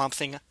by Swamp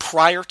Thing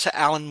prior to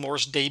Alan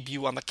Moore's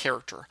debut on the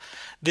character.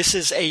 This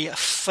is a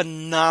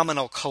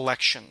phenomenal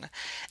collection,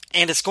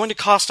 and it's going to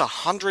cost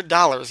 $100,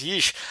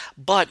 yeesh,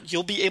 but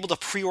you'll be able to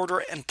pre-order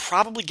and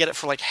probably get it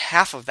for like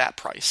half of that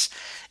price.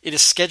 It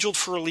is scheduled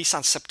for release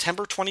on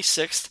September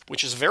 26th,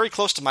 which is very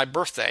close to my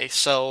birthday,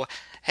 so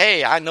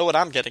hey, I know what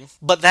I'm getting.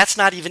 But that's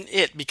not even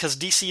it, because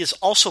DC is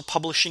also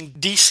publishing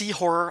DC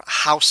Horror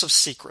House of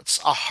Secrets,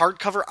 a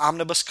hardcover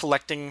omnibus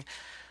collecting...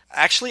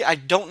 Actually, I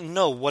don't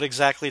know what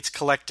exactly it's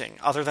collecting,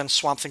 other than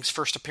Swamp Thing's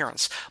first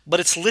appearance, but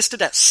it's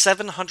listed at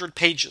 700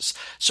 pages,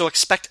 so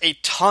expect a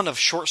ton of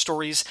short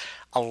stories,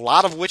 a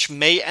lot of which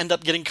may end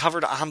up getting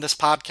covered on this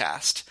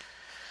podcast.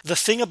 The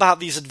thing about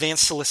these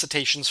advanced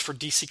solicitations for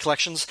DC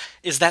collections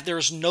is that there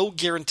is no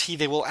guarantee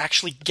they will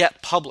actually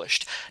get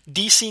published.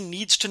 DC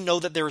needs to know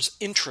that there is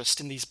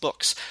interest in these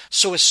books,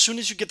 so as soon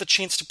as you get the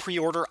chance to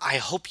pre-order, I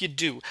hope you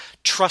do.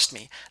 Trust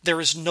me, there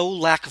is no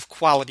lack of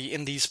quality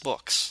in these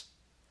books.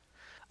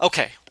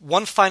 Okay,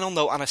 one final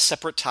note on a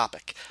separate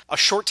topic. A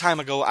short time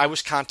ago, I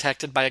was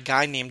contacted by a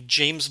guy named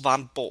James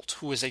Von Bolt,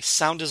 who is a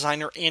sound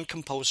designer and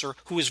composer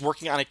who is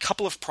working on a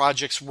couple of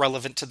projects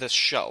relevant to this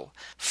show.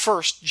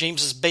 First,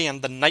 James's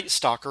band, The Night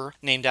Stalker,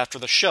 named after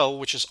the show,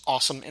 which is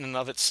awesome in and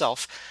of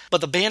itself,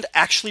 but the band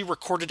actually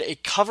recorded a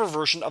cover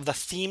version of the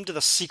theme to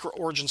the Secret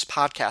Origins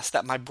podcast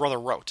that my brother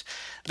wrote.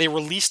 They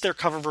released their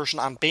cover version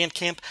on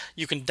Bandcamp.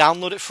 You can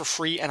download it for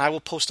free, and I will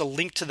post a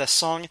link to the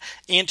song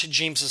and to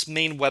James's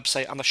main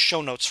website on the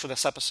show notes for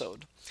this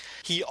episode.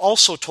 He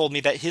also told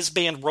me that his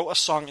band wrote a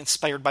song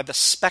inspired by the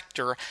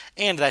Spectre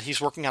and that he's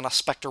working on a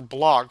Spectre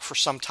blog for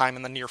some time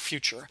in the near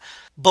future.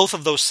 Both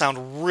of those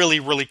sound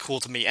really, really cool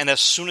to me, and as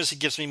soon as he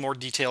gives me more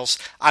details,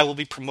 I will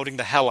be promoting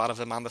the hell out of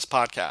them on this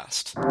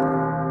podcast.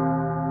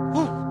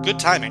 Whew, good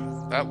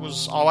timing. That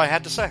was all I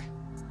had to say.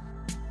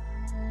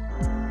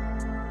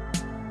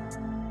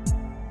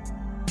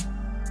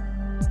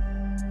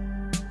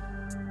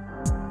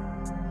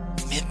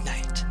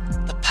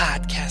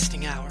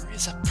 Podcasting Hour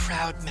is a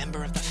proud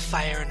member of the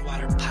Fire and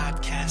Water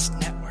Podcast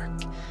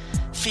Network.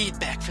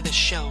 Feedback for this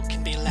show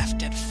can be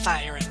left at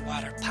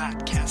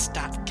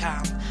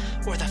fireandwaterpodcast.com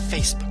or the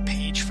Facebook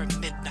page for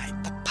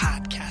Midnight, the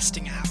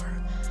Podcasting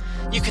Hour.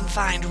 You can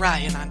find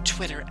Ryan on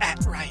Twitter at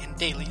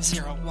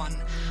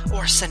RyanDaily01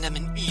 or send him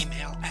an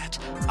email at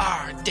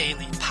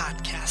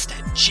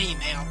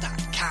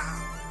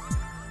rdailypodcast@gmail.com.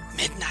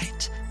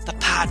 Midnight, the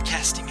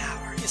Podcasting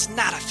Hour, is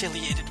not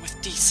affiliated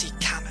with DC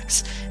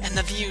Comics, and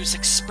the views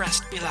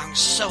expressed belong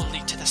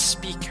solely to the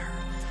speaker.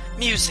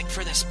 Music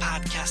for this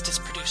podcast is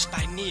produced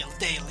by Neil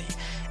Daly.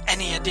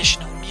 Any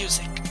additional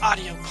music,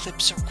 audio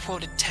clips, or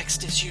quoted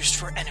text is used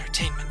for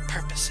entertainment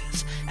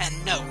purposes,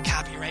 and no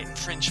copyright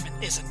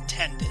infringement is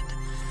intended.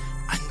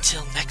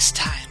 Until next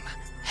time,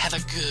 have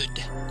a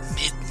good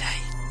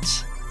midnight.